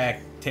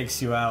attack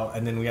takes you out,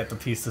 and then we have to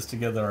piece this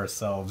together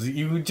ourselves.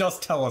 You would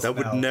just tell us. That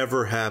now. would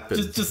never happen.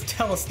 Just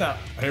tell us now.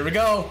 Here we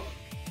go.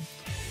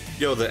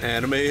 Yo, the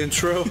anime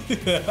intro.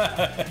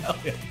 Hell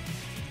yeah.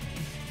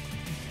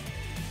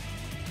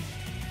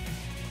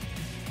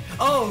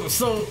 Oh,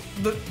 so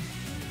the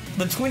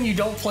twin you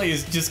don't play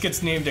just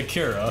gets named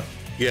Akira.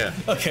 Yeah.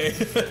 Okay.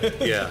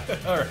 Yeah.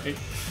 All right.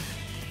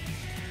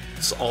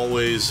 It's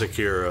always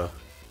Akira.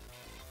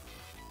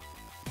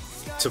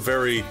 It's a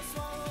very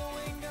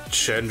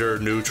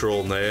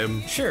gender-neutral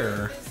name.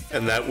 Sure.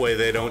 And that way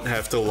they don't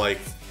have to like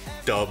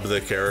dub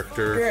the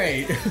character.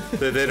 Right.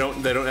 They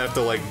don't have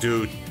to like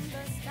do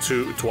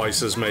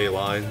twice as many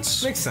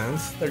lines. Makes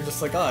sense. They're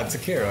just like, oh, it's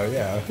Akira,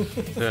 yeah.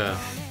 Yeah.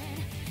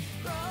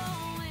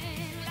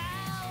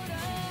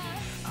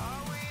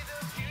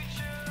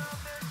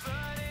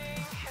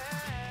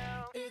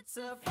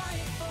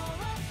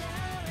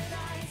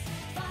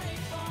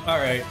 All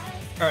right,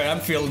 I'm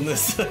feeling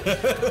this.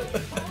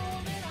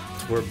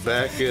 We're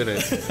back in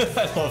it.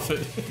 I love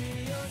it.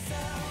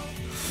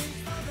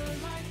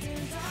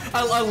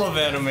 I love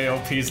anime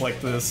OPs like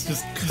this.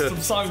 Just some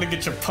song to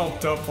get you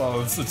pumped up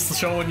on. It's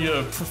showing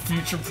you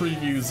future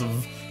previews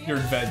of your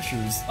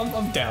adventures.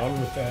 I'm down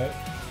with that.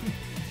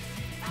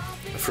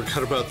 I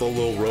forgot about the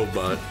little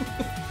robot.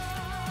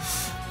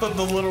 The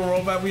little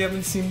robot we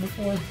haven't seen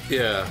before?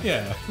 Yeah.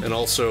 Yeah. And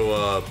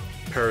also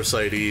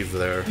Parasite Eve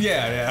there.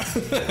 Yeah.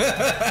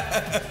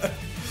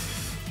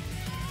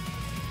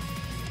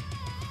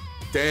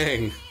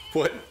 Dang.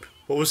 What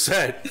was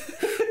that?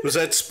 Was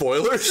that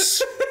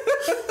spoilers?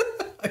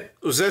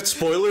 Was that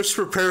spoilers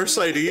for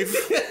Parasite Eve?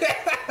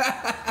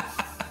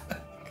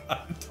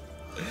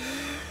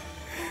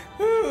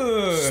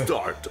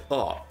 Start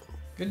up.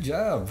 Good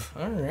job.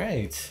 All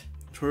right.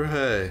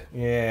 Hooray.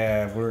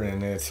 Yeah, we're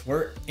in it.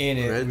 We're in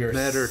it. Red We're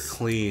matter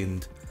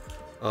cleaned.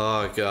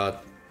 Oh god.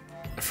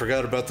 I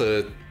forgot about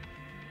the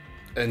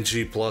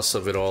NG plus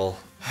of it all.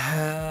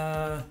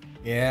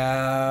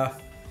 Yeah.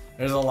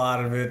 There's a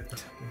lot of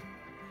it.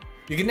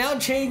 You can now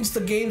change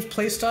the game's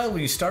playstyle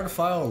when you start a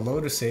file or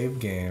load a save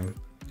game.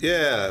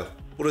 Yeah.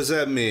 What does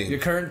that mean? Your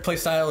current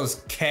playstyle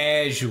is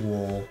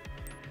casual.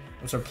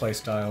 What's our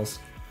playstyles?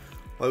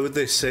 Why would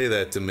they say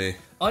that to me?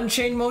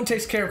 Unchained mode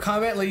takes care of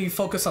combat, letting you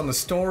focus on the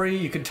story.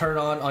 You can turn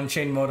on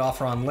Unchained mode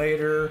off or on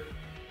later.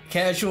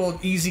 Casual,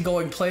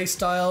 easygoing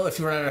playstyle. If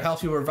you run out of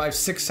health, you will revive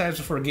 6 times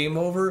before game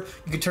over.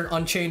 You can turn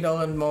Unchained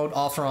mode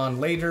off or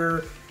on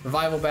later.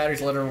 Revival batteries,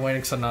 letter of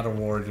warnings are not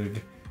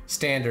awarded.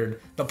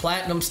 Standard. The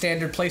Platinum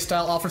Standard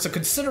playstyle offers a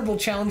considerable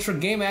challenge for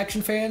game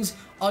action fans.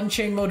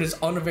 Unchained mode is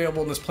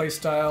unavailable in this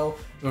playstyle.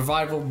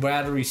 Revival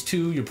batteries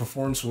too. Your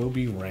performance will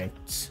be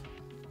ranked.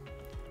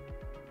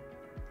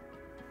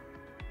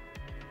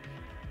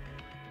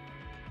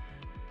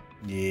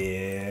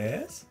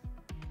 Yes.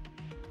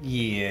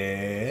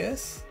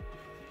 Yes.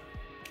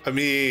 I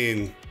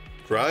mean,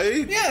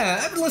 right?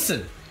 Yeah,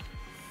 listen.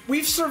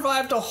 We've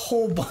survived a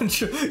whole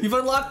bunch of... You've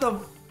unlocked the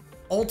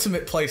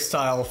ultimate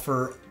playstyle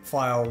for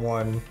File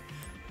 1.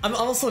 I'm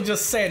also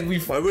just saying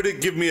we've... Why would it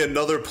give me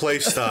another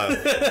playstyle?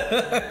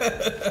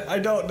 I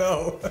don't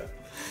know.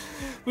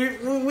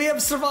 We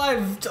have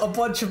survived a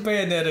bunch of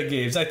Bayonetta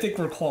games. I think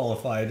we're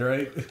qualified,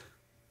 right?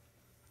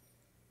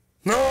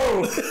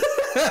 No!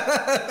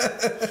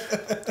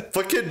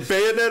 Fucking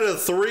Bayonetta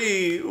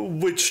 3,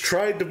 which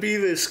tried to be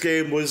this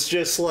game, was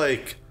just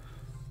like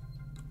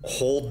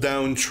hold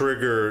down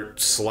trigger,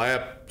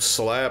 slap,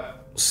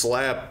 slap,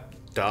 slap,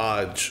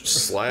 dodge,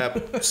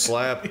 slap,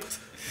 slap.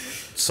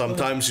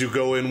 Sometimes you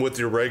go in with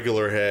your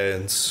regular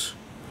hands.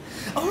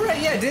 Oh,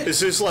 right, yeah,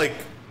 This is like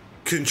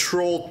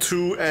control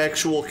 2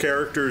 actual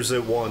characters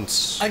at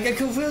once. I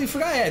completely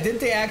forgot. Yeah, didn't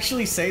they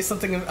actually say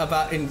something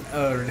about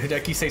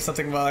Hideki say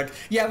something about like,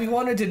 yeah, we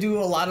wanted to do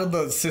a lot of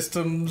the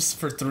systems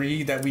for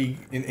 3 that we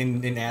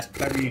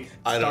that we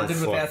I don't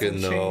started with Astral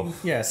fucking know. Chain?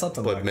 Yeah,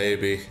 something But like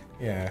maybe. that.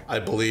 Yeah. I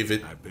believe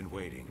it. I've been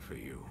waiting for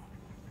you.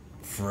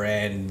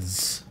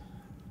 Friends.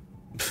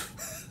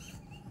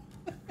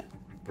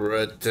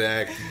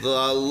 Protect the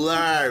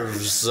life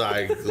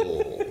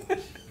cycle.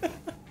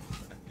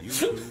 You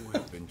two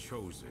have been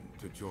chosen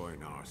to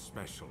join our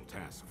special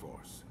task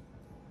force.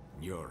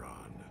 You're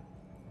on.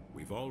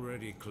 We've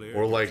already cleared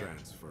Or like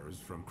transfers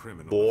from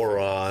criminal.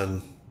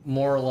 Boron.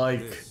 More like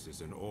This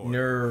is an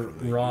order from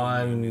the union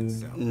Neuron.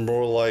 itself.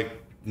 More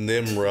like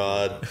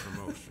Nimrod.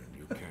 Promotion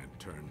you can't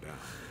turn down.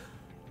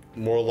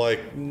 More like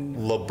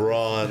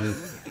LeBron.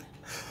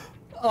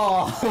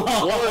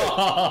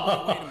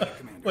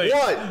 Wait,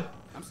 What?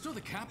 I'm still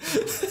the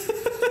captain.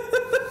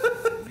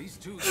 These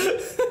two,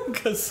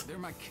 because they're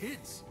my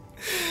kids.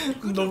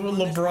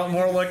 LeBron,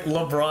 more like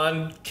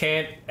LeBron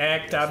can't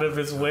act out of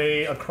his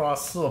way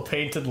across a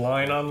painted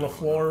line on the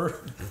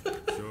floor.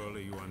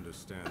 Surely you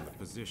understand the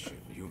position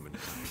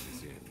humankind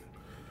is in.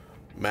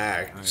 I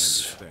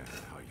Max, understand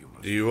how you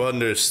must. do you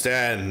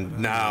understand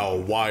now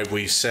why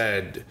we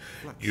said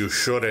you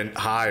shouldn't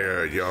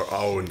hire your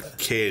own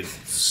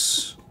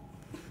kids?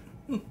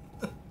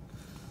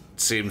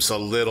 Seems a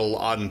little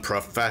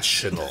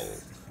unprofessional,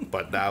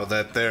 but now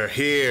that they're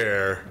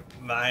here,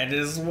 Might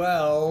as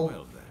well.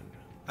 Well then,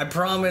 I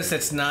promise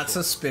it's not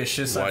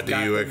suspicious. why I've do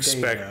got you the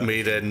expect data.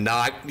 me to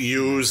not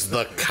use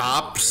the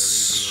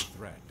cops? real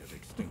threat of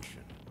extinction.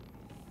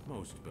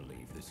 Most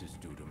believe this is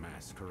due to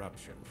mass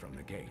corruption from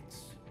the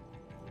gates.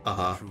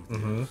 Uh-huh. Truth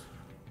is,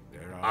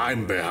 there are I'm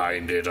words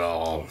behind it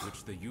all.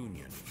 which the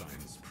union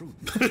finds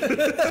prudent.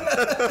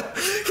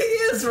 He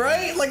is,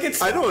 right? Like,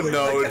 it's I don't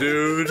know,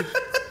 dude.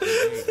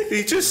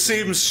 He just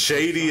seems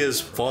shady as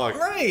fuck.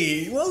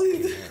 right. Well,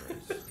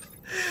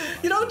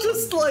 you know,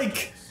 just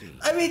like,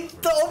 I mean,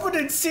 the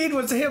opening scene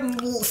was him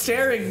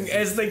staring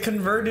as they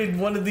converted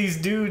one of these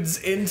dudes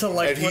into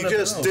like And he one of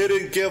just those.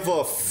 didn't give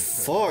a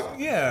fuck.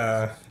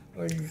 Yeah.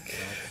 Like,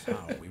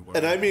 How we work.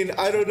 And I mean,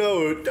 I don't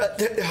know.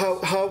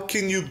 How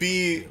can you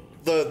be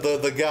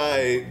the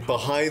guy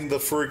behind the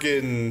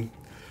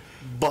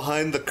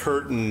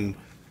curtain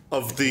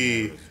of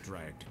the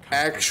dragged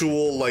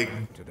actual like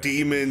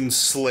demon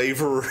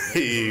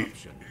slavery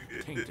corruption,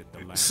 tainted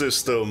the land.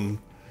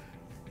 system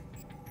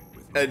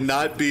and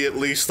not be at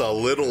least a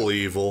little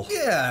evil?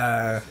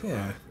 yeah.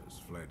 Survivors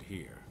fled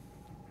here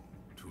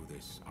to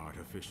this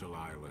artificial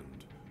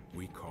island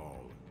we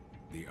call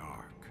the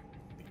Ark.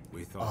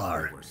 We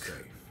thought we were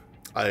safe.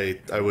 I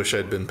wish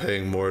I'd been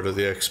paying more to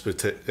the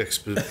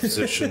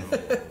exposition.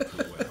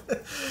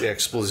 The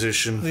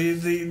exposition.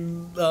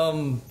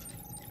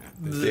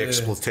 The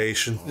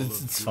exploitation.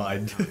 It's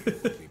fine. Be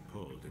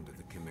pulled into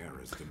the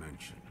Chimera's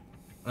dimension,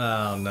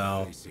 Oh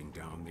no. facing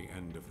down the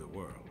end of the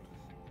world.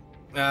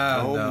 Oh,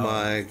 Oh no.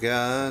 my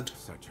god.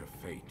 Such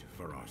a fate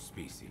for our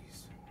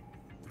species.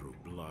 Through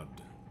blood,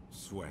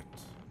 sweat,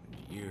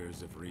 and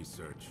years of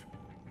research,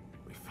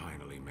 we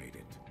finally made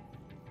it.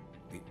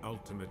 The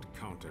ultimate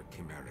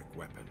counter-chimeric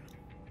weapon.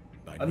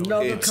 By no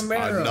Another means It's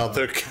Chimera.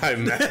 another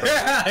chimera.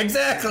 Yeah,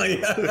 exactly.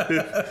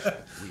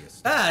 we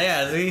established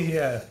Yeah, see,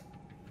 yeah.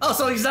 Oh,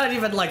 so he's not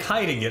even like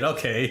hiding it.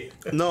 Okay.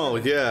 No,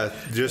 yeah,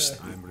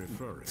 just I'm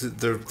referring.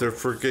 they're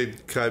freaking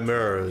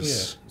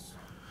chimeras.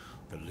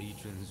 The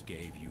legions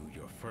gave you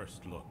your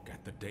first look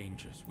at the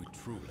dangers we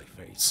truly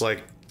face. It's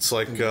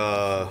like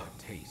A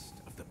taste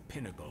of the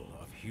pinnacle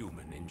of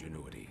human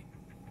ingenuity.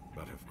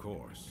 But of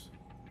course,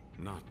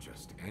 not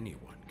just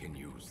anyone can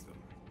use them.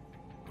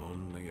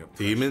 Only a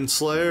Demon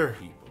Slayer?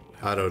 people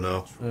I don't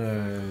know.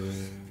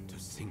 to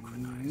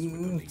synchronize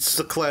with the It's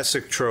the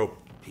classic trope.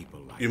 people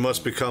like You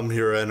must become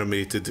your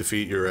enemy to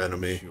defeat your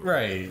enemy.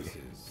 Right. This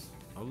is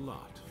a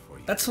lot for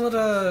you That's what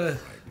right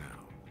now.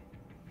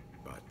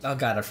 But Oh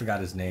god, I forgot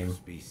his name.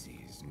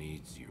 species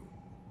needs you.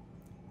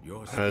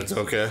 Your That's species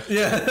okay.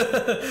 Yeah.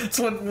 That's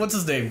what's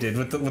his name did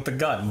with the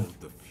gun.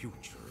 the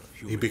future of He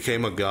human.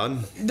 became a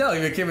gun? No,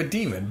 he became a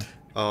demon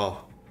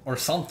Oh. or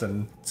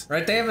something.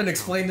 Right? They haven't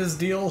explained his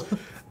deal.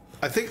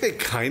 I think they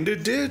kinda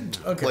did.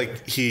 Okay.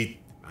 Like, he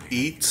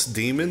eats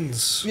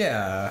demons?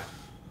 Yeah.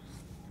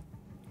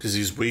 Because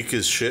he's weak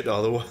as shit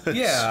otherwise.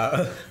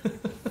 Yeah.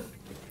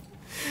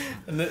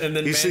 and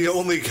then He's the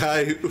only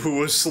guy who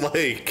was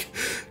like,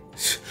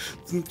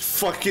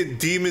 fucking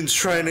demons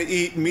trying to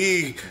eat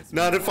me,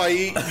 not if I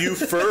eat you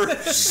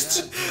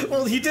first.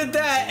 Well, he did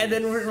that, and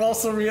then we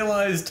also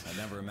realized,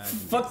 Never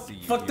imagined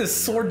fuck this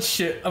sword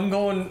shit. I'm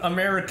going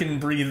American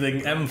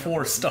breathing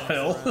M4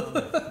 style.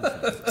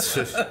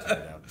 turned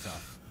out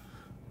tough.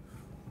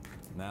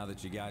 Now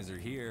that you guys are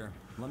here,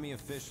 let me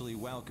officially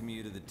welcome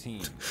you to the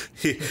team.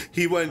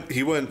 He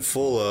went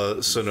full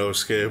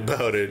Sonosuke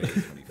about it,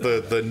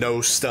 the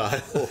no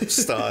style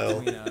style.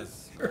 Between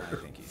us, I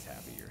think he's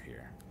happy you're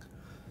here.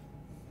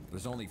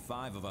 There's only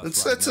 5 of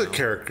us. That's a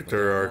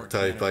character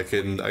archetype I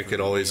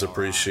can always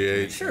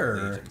appreciate.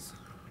 Sure.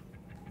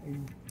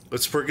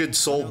 It's friggin'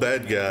 soul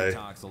bad guy.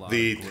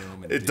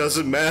 It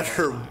doesn't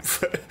matter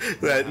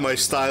that my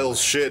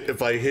style's shit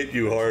if I hit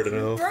you hard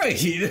enough. Right.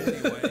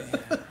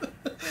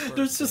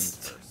 There's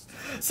just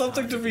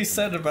something to be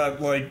said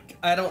about, like,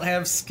 I don't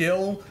have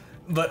skill,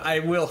 but I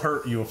will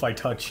hurt you if I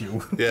touch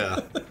you.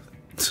 Yeah.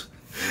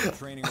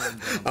 Training room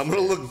down I'm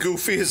gonna look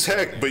goofy as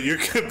heck, but you're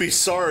gonna be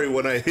sorry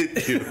when I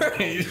hit you.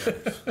 Right.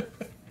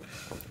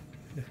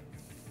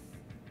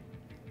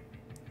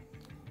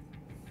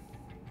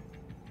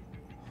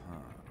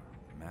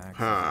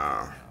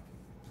 Huh.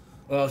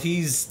 Well,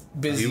 he's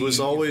busy. He was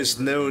always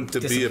known to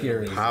be a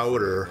disappearing.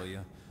 powder. Will ya?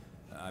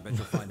 I bet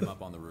you'll find him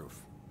up on the roof.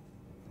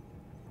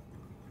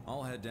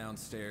 I'll head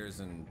downstairs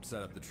and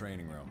set up the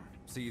training room.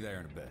 See you there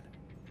in a bit.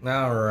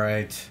 All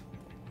right.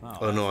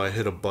 Oh no, I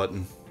hit a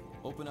button.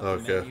 Open up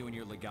Okay. the menu in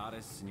your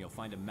legatus and you'll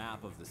find a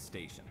map of the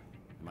station.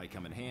 It might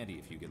come in handy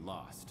if you get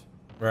lost.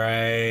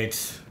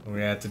 Right.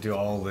 We had to do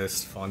all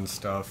this fun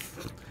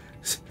stuff.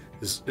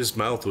 His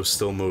mouth was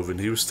still moving.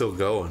 He was still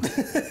going.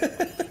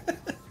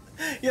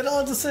 You know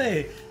what to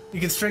say. You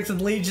can strengthen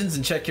legions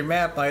and check your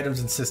map items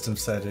and system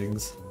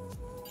settings.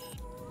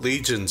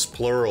 Legions,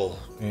 plural.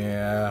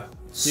 Yeah.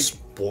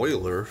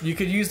 Spoiler. You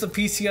could use the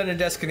PC on your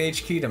desk and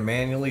H key to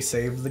manually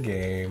save the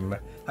game.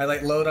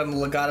 Highlight load on the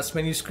legatus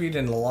menu screen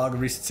and the log of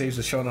recent saves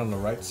is shown on the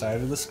right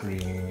side of the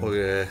screen. Oh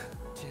yeah.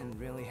 Jin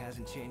really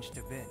hasn't changed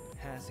a bit,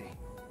 has he?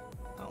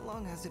 How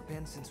long has it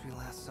been since we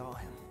last saw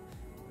him?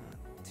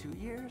 2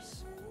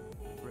 years?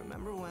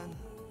 Remember when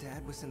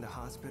Dad was in the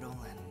hospital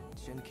and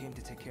Jin came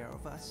to take care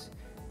of us?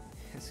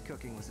 His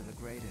cooking wasn't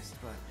the greatest,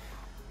 but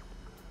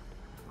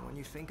when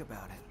you think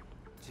about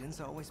it, Jin's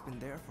always been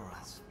there for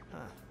us, huh?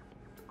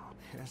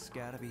 There's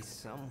gotta be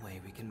some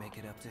way we can make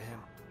it up to him.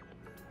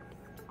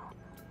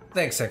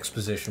 Thanks,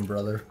 exposition,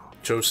 brother.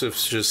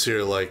 Joseph's just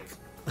here like,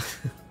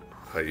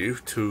 are you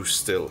two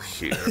still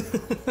here?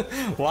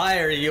 Why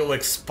are you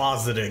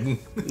expositing?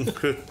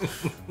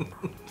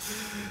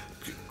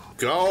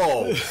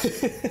 Go!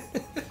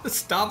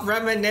 Stop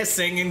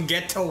reminiscing and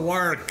get to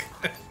work.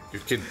 You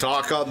can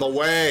talk on the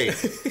way.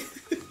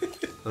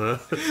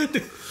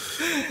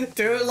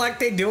 Do it like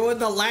they do in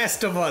The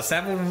Last of Us.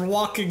 Have a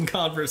walking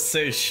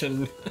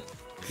conversation.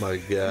 My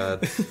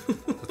God.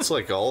 That's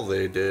like all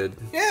they did.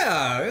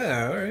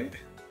 Yeah, alright.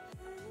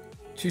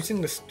 Choosing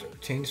the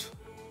change.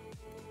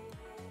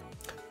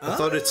 I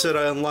thought it said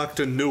I unlocked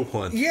a new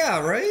one. Yeah,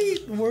 right?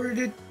 Where'd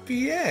it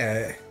be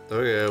at?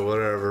 Oh yeah,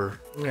 whatever.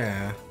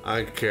 Yeah.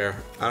 I don't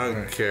care. I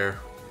don't care.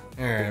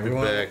 Alright, We'll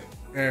be back.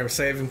 Alright,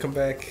 save and come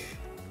back.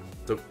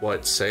 The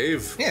what?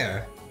 Save?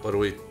 Yeah. What do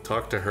we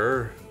talk to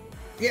her?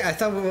 Yeah, I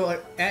thought we were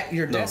like, at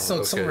your desk, so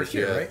it's okay, somewhere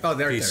here, yeah. right? Oh,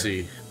 there.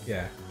 PC.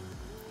 Yeah.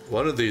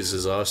 One of these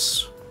is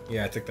us.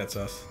 Yeah, I think that's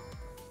us.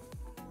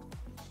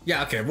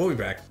 Yeah, okay, we'll be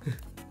back.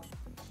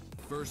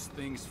 First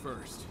things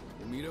first,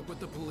 we'll meet up with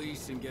the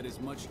police and get as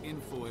much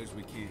info as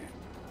we can.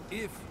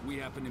 If we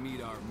happen to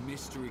meet our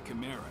mystery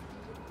Chimera,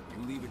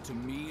 you leave it to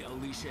me,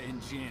 Alicia,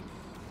 and Jin.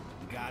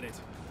 Got it?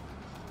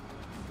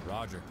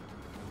 Roger.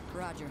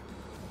 Roger.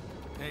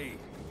 Hey,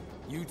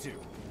 you two.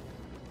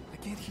 I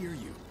can't hear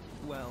you.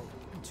 Well,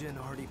 Jin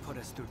already put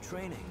us through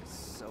training,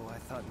 so I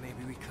thought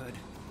maybe we could.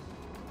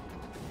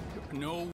 No